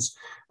acquisitions.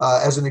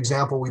 As an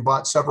example, we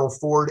bought several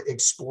Ford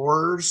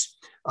Explorers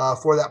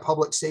for that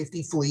public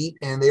safety fleet,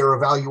 and they are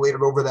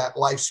evaluated over that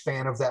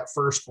lifespan of that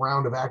first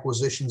round of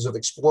acquisitions of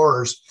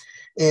Explorers.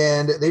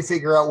 And they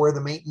figure out where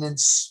the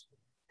maintenance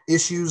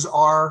issues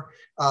are,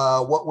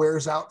 what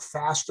wears out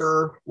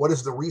faster, what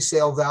is the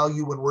resale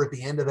value when we're at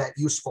the end of that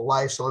useful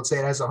life. So let's say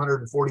it has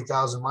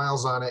 140,000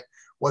 miles on it.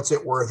 What's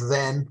it worth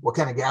then? What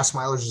kind of gas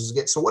mileage does it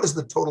get? So what is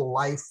the total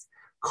life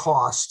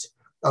cost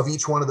of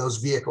each one of those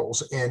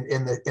vehicles? And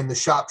the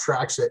shop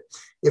tracks it.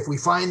 If we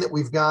find that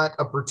we've got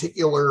a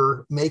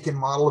particular make and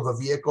model of a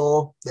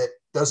vehicle that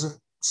doesn't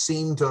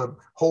seem to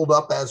hold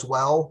up as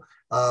well,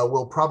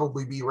 we'll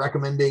probably be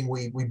recommending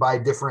we buy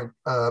different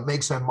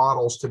makes and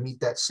models to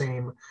meet that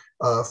same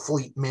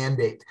fleet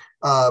mandate.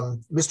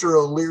 Mr.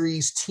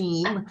 O'Leary's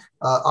team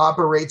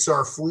operates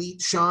our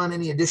fleet. Sean,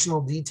 any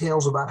additional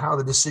details about how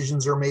the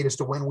decisions are made as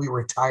to when we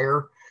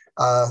retire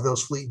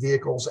those fleet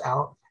vehicles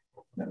out?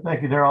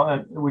 Thank you,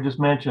 Daryl. We just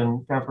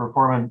mentioned, Councilor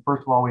Foreman,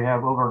 first of all, we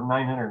have over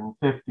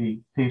 950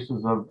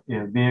 pieces of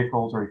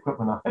vehicles or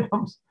equipment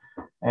items.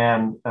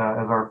 And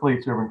as our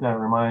fleet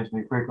superintendent reminds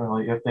me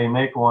frequently, if they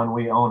make one,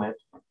 we own it.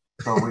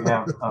 So we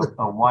have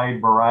a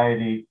wide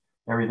variety,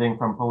 everything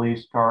from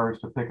police cars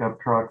to pickup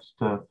trucks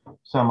to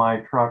semi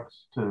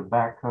trucks to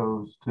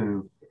backhoes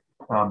to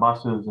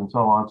buses and so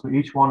on. So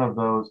each one of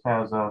those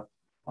has a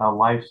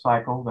life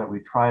cycle that we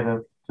try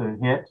to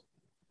hit.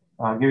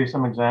 I'll give you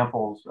some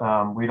examples.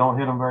 We don't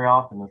hit them very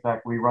often. In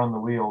fact, we run the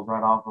wheels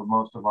right off of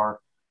most of our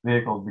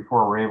vehicles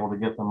before we're able to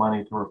get the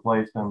money to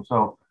replace them.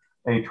 So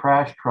a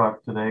trash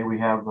truck today, we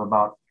have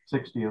about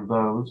 60 of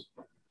those.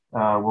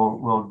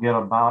 We'll get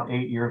about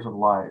 8 years of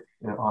life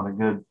on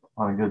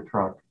a good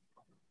truck.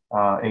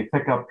 A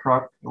pickup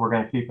truck, we're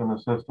going to keep in the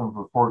system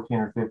for 14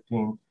 or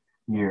 15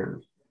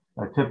 years.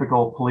 A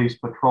typical police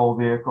patrol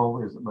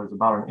vehicle is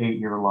about an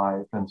 8-year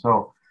life. And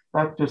so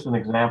that's just an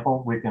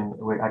example.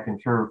 I can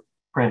sure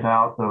print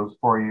out those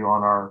for you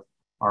on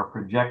our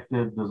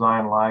projected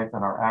design life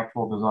and our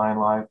actual design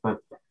life. But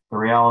the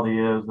reality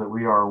is that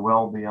we are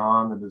well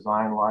beyond the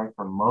design life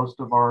for most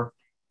of our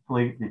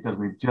fleet because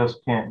we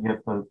just can't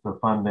get the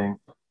funding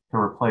to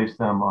replace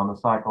them on the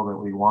cycle that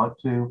we want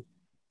to.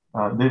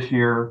 This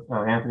year,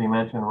 Anthony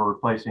mentioned we're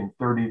replacing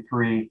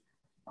 33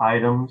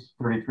 items,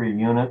 33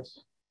 units.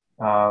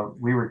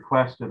 We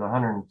requested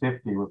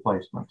 150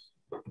 replacements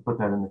to put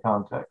that into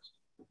context.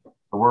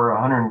 So we're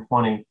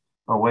 120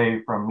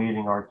 away from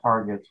meeting our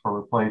targets for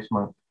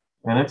replacement.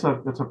 And it's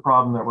a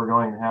problem that we're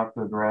going to have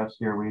to address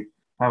here. We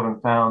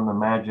haven't found the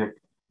magic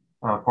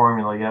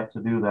formula yet to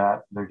do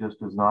that. There just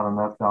is not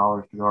enough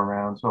dollars to go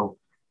around. So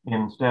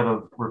instead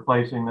of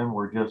replacing them,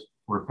 we're just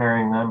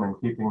repairing them and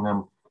keeping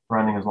them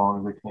running as long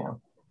as we can.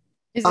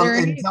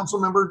 And council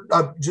member,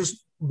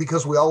 just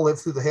because we all lived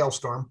through the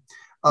hailstorm.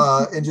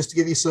 And just to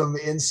give you some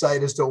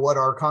insight as to what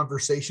our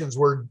conversations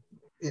were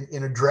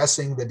in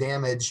addressing the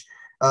damage,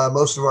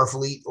 most of our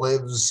fleet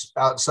lives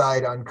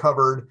outside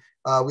uncovered.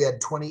 We had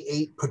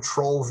 28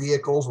 patrol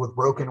vehicles with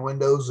broken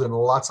windows and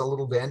lots of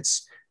little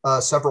dents,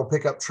 several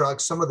pickup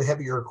trucks. Some of the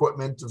heavier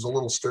equipment is a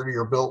little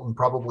sturdier built and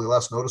probably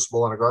less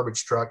noticeable on a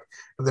garbage truck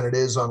than it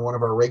is on one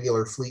of our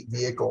regular fleet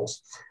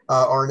vehicles.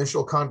 Our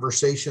initial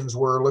conversations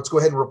were, let's go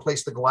ahead and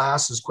replace the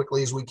glass as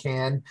quickly as we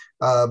can.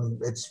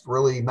 It's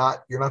really not,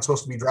 you're not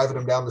supposed to be driving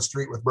them down the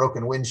street with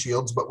broken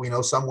windshields, but we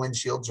know some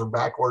windshields are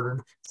back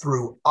ordered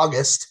through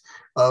August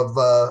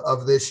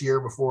of this year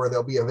before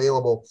they'll be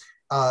available.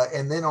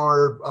 And then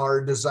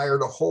our desire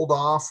to hold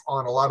off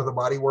on a lot of the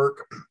body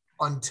work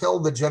until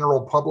the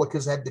general public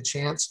has had the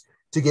chance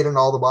to get in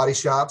all the body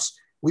shops.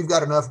 We've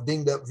got enough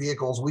dinged up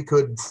vehicles. We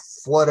could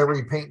flood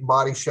every paint and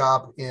body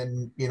shop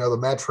in, the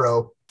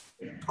metro,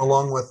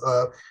 along with,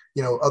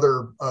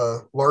 other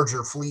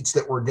larger fleets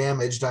that were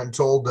damaged. I'm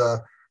told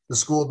the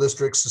school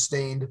district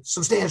sustained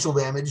substantial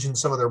damage in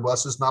some of their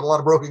buses. Not a lot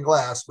of broken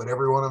glass, but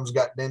every one of them's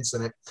got dents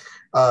in it.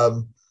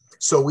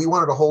 So we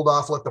wanted to hold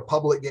off, let the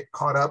public get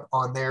caught up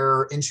on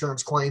their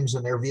insurance claims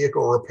and their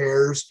vehicle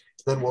repairs.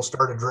 Then we'll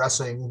start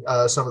addressing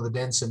some of the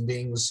dents and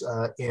dings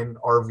in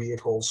our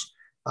vehicles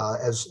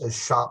as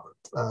shop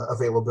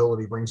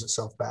availability brings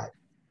itself back.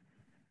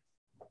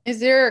 Is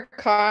there a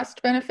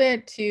cost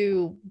benefit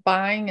to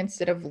buying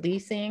instead of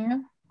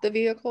leasing the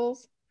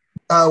vehicles?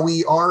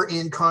 We are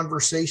in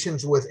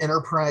conversations with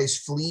Enterprise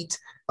Fleet.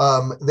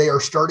 They are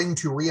starting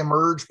to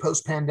reemerge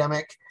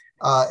post-pandemic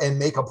and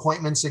make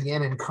appointments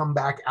again and come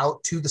back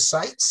out to the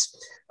sites.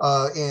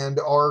 And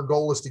our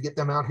goal is to get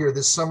them out here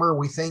this summer.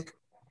 We think,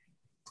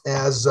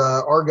 as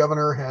our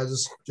governor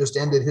has just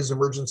ended his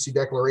emergency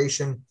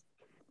declaration,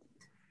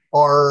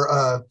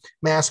 our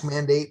mask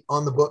mandate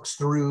on the books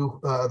through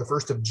the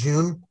 1st of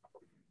June.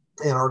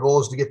 And our goal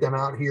is to get them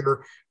out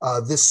here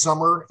this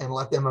summer and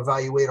let them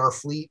evaluate our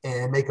fleet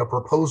and make a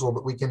proposal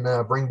that we can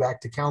bring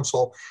back to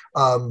council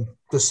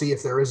to see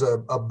if there is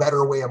a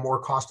better way, a more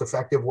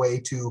cost-effective way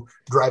to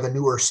drive a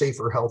newer,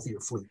 safer, healthier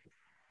fleet.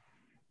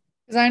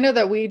 Because I know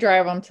that we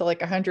drive them to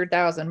like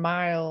 100,000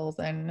 miles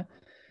and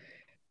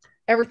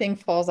everything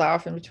falls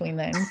off in between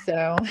then.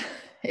 So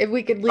if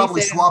we could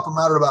probably swap them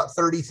out at about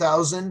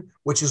 30,000,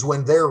 which is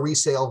when their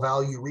resale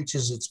value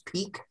reaches its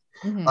peak.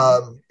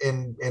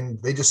 Mm-hmm.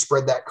 And they just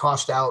spread that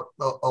cost out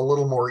a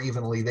little more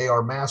evenly. They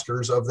are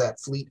masters of that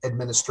fleet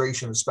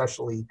administration,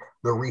 especially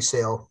the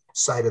resale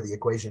side of the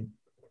equation.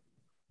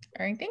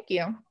 All right, thank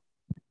you.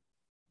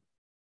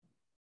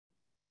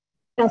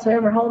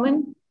 Councilmember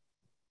Holman.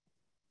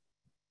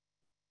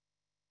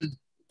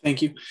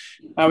 Thank you.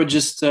 I would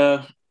just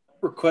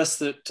request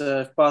that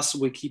if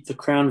possible, we keep the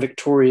Crown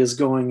Victorias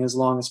going as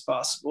long as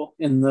possible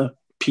in the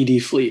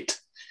PD fleet.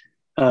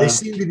 They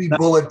seem to be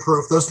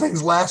bulletproof. Those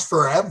things last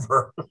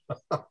forever.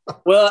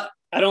 Well,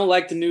 I don't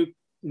like the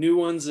new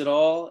ones at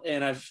all,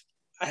 and I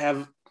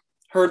have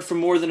heard from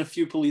more than a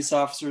few police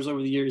officers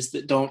over the years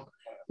that don't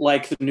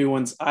like the new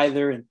ones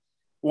either. And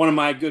one of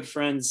my good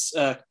friends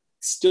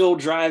still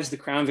drives the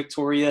Crown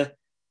Victoria,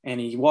 and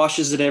he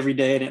washes it every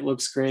day, and it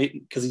looks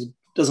great because he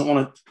doesn't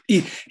want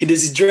to.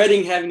 He's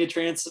dreading having to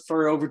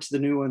transfer over to the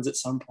new ones at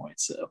some point.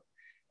 So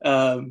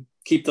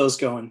keep those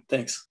going.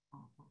 Thanks.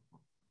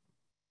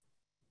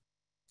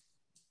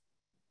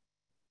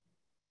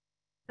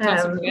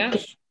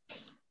 Yes.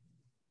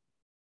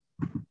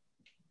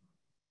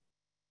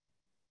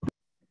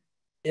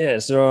 Yeah,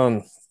 so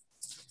and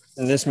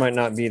this might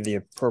not be the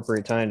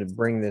appropriate time to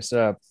bring this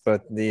up,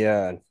 but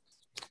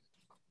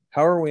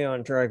how are we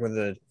on track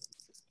with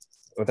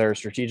our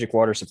strategic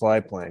water supply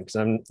plan? Because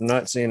I'm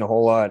not seeing a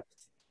whole lot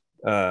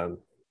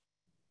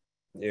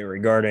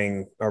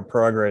regarding our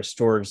progress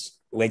towards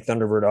Lake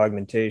Thunderbird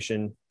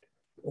augmentation,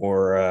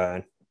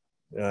 or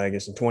I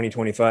guess in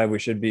 2025, we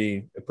should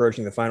be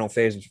approaching the final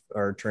phase of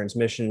our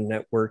transmission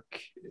network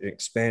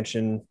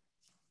expansion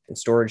and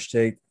storage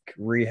tank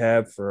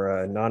rehab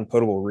for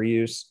non-potable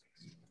reuse.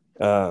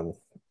 I'm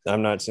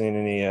not seeing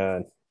any.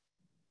 I'll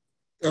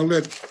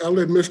let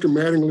Mr.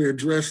 Mattingly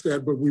address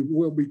that, but we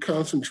will be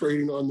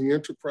concentrating on the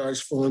enterprise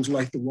funds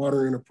like the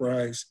water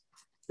enterprise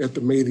at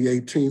the May the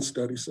 18th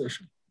study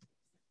session.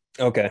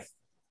 Okay.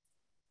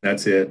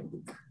 That's it.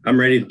 I'm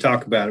ready to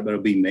talk about it, but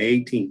it'll be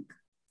May 18th.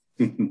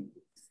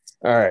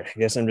 All right. I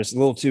guess I'm just a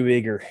little too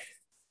eager.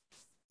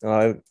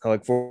 I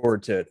look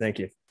forward to it. Thank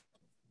you.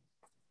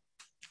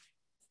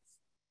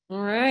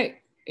 All right.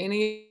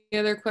 Any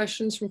other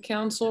questions from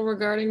council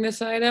regarding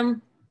this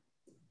item?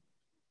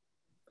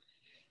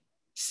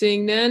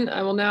 Seeing none,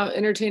 I will now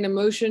entertain a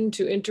motion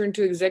to enter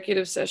into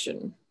executive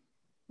session.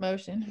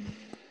 Motion.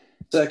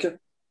 Second.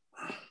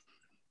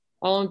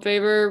 All in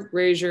favor,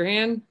 raise your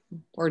hand.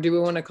 Or do we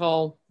want to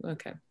call?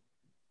 Okay.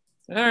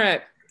 All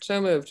right.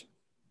 So moved.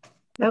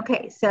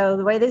 Okay, so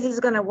the way this is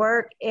going to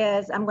work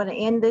is I'm going to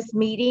end this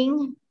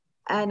meeting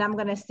and I'm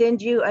going to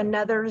send you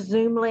another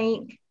Zoom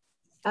link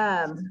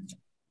to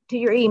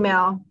your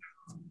email,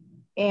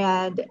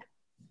 and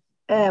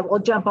we'll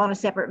jump on a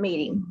separate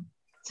meeting.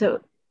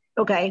 So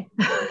Okay.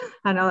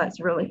 I know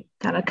that's really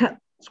kind of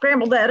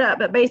scrambled that up,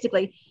 but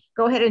basically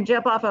go ahead and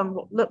jump off and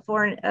look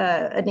for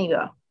an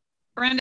EVA.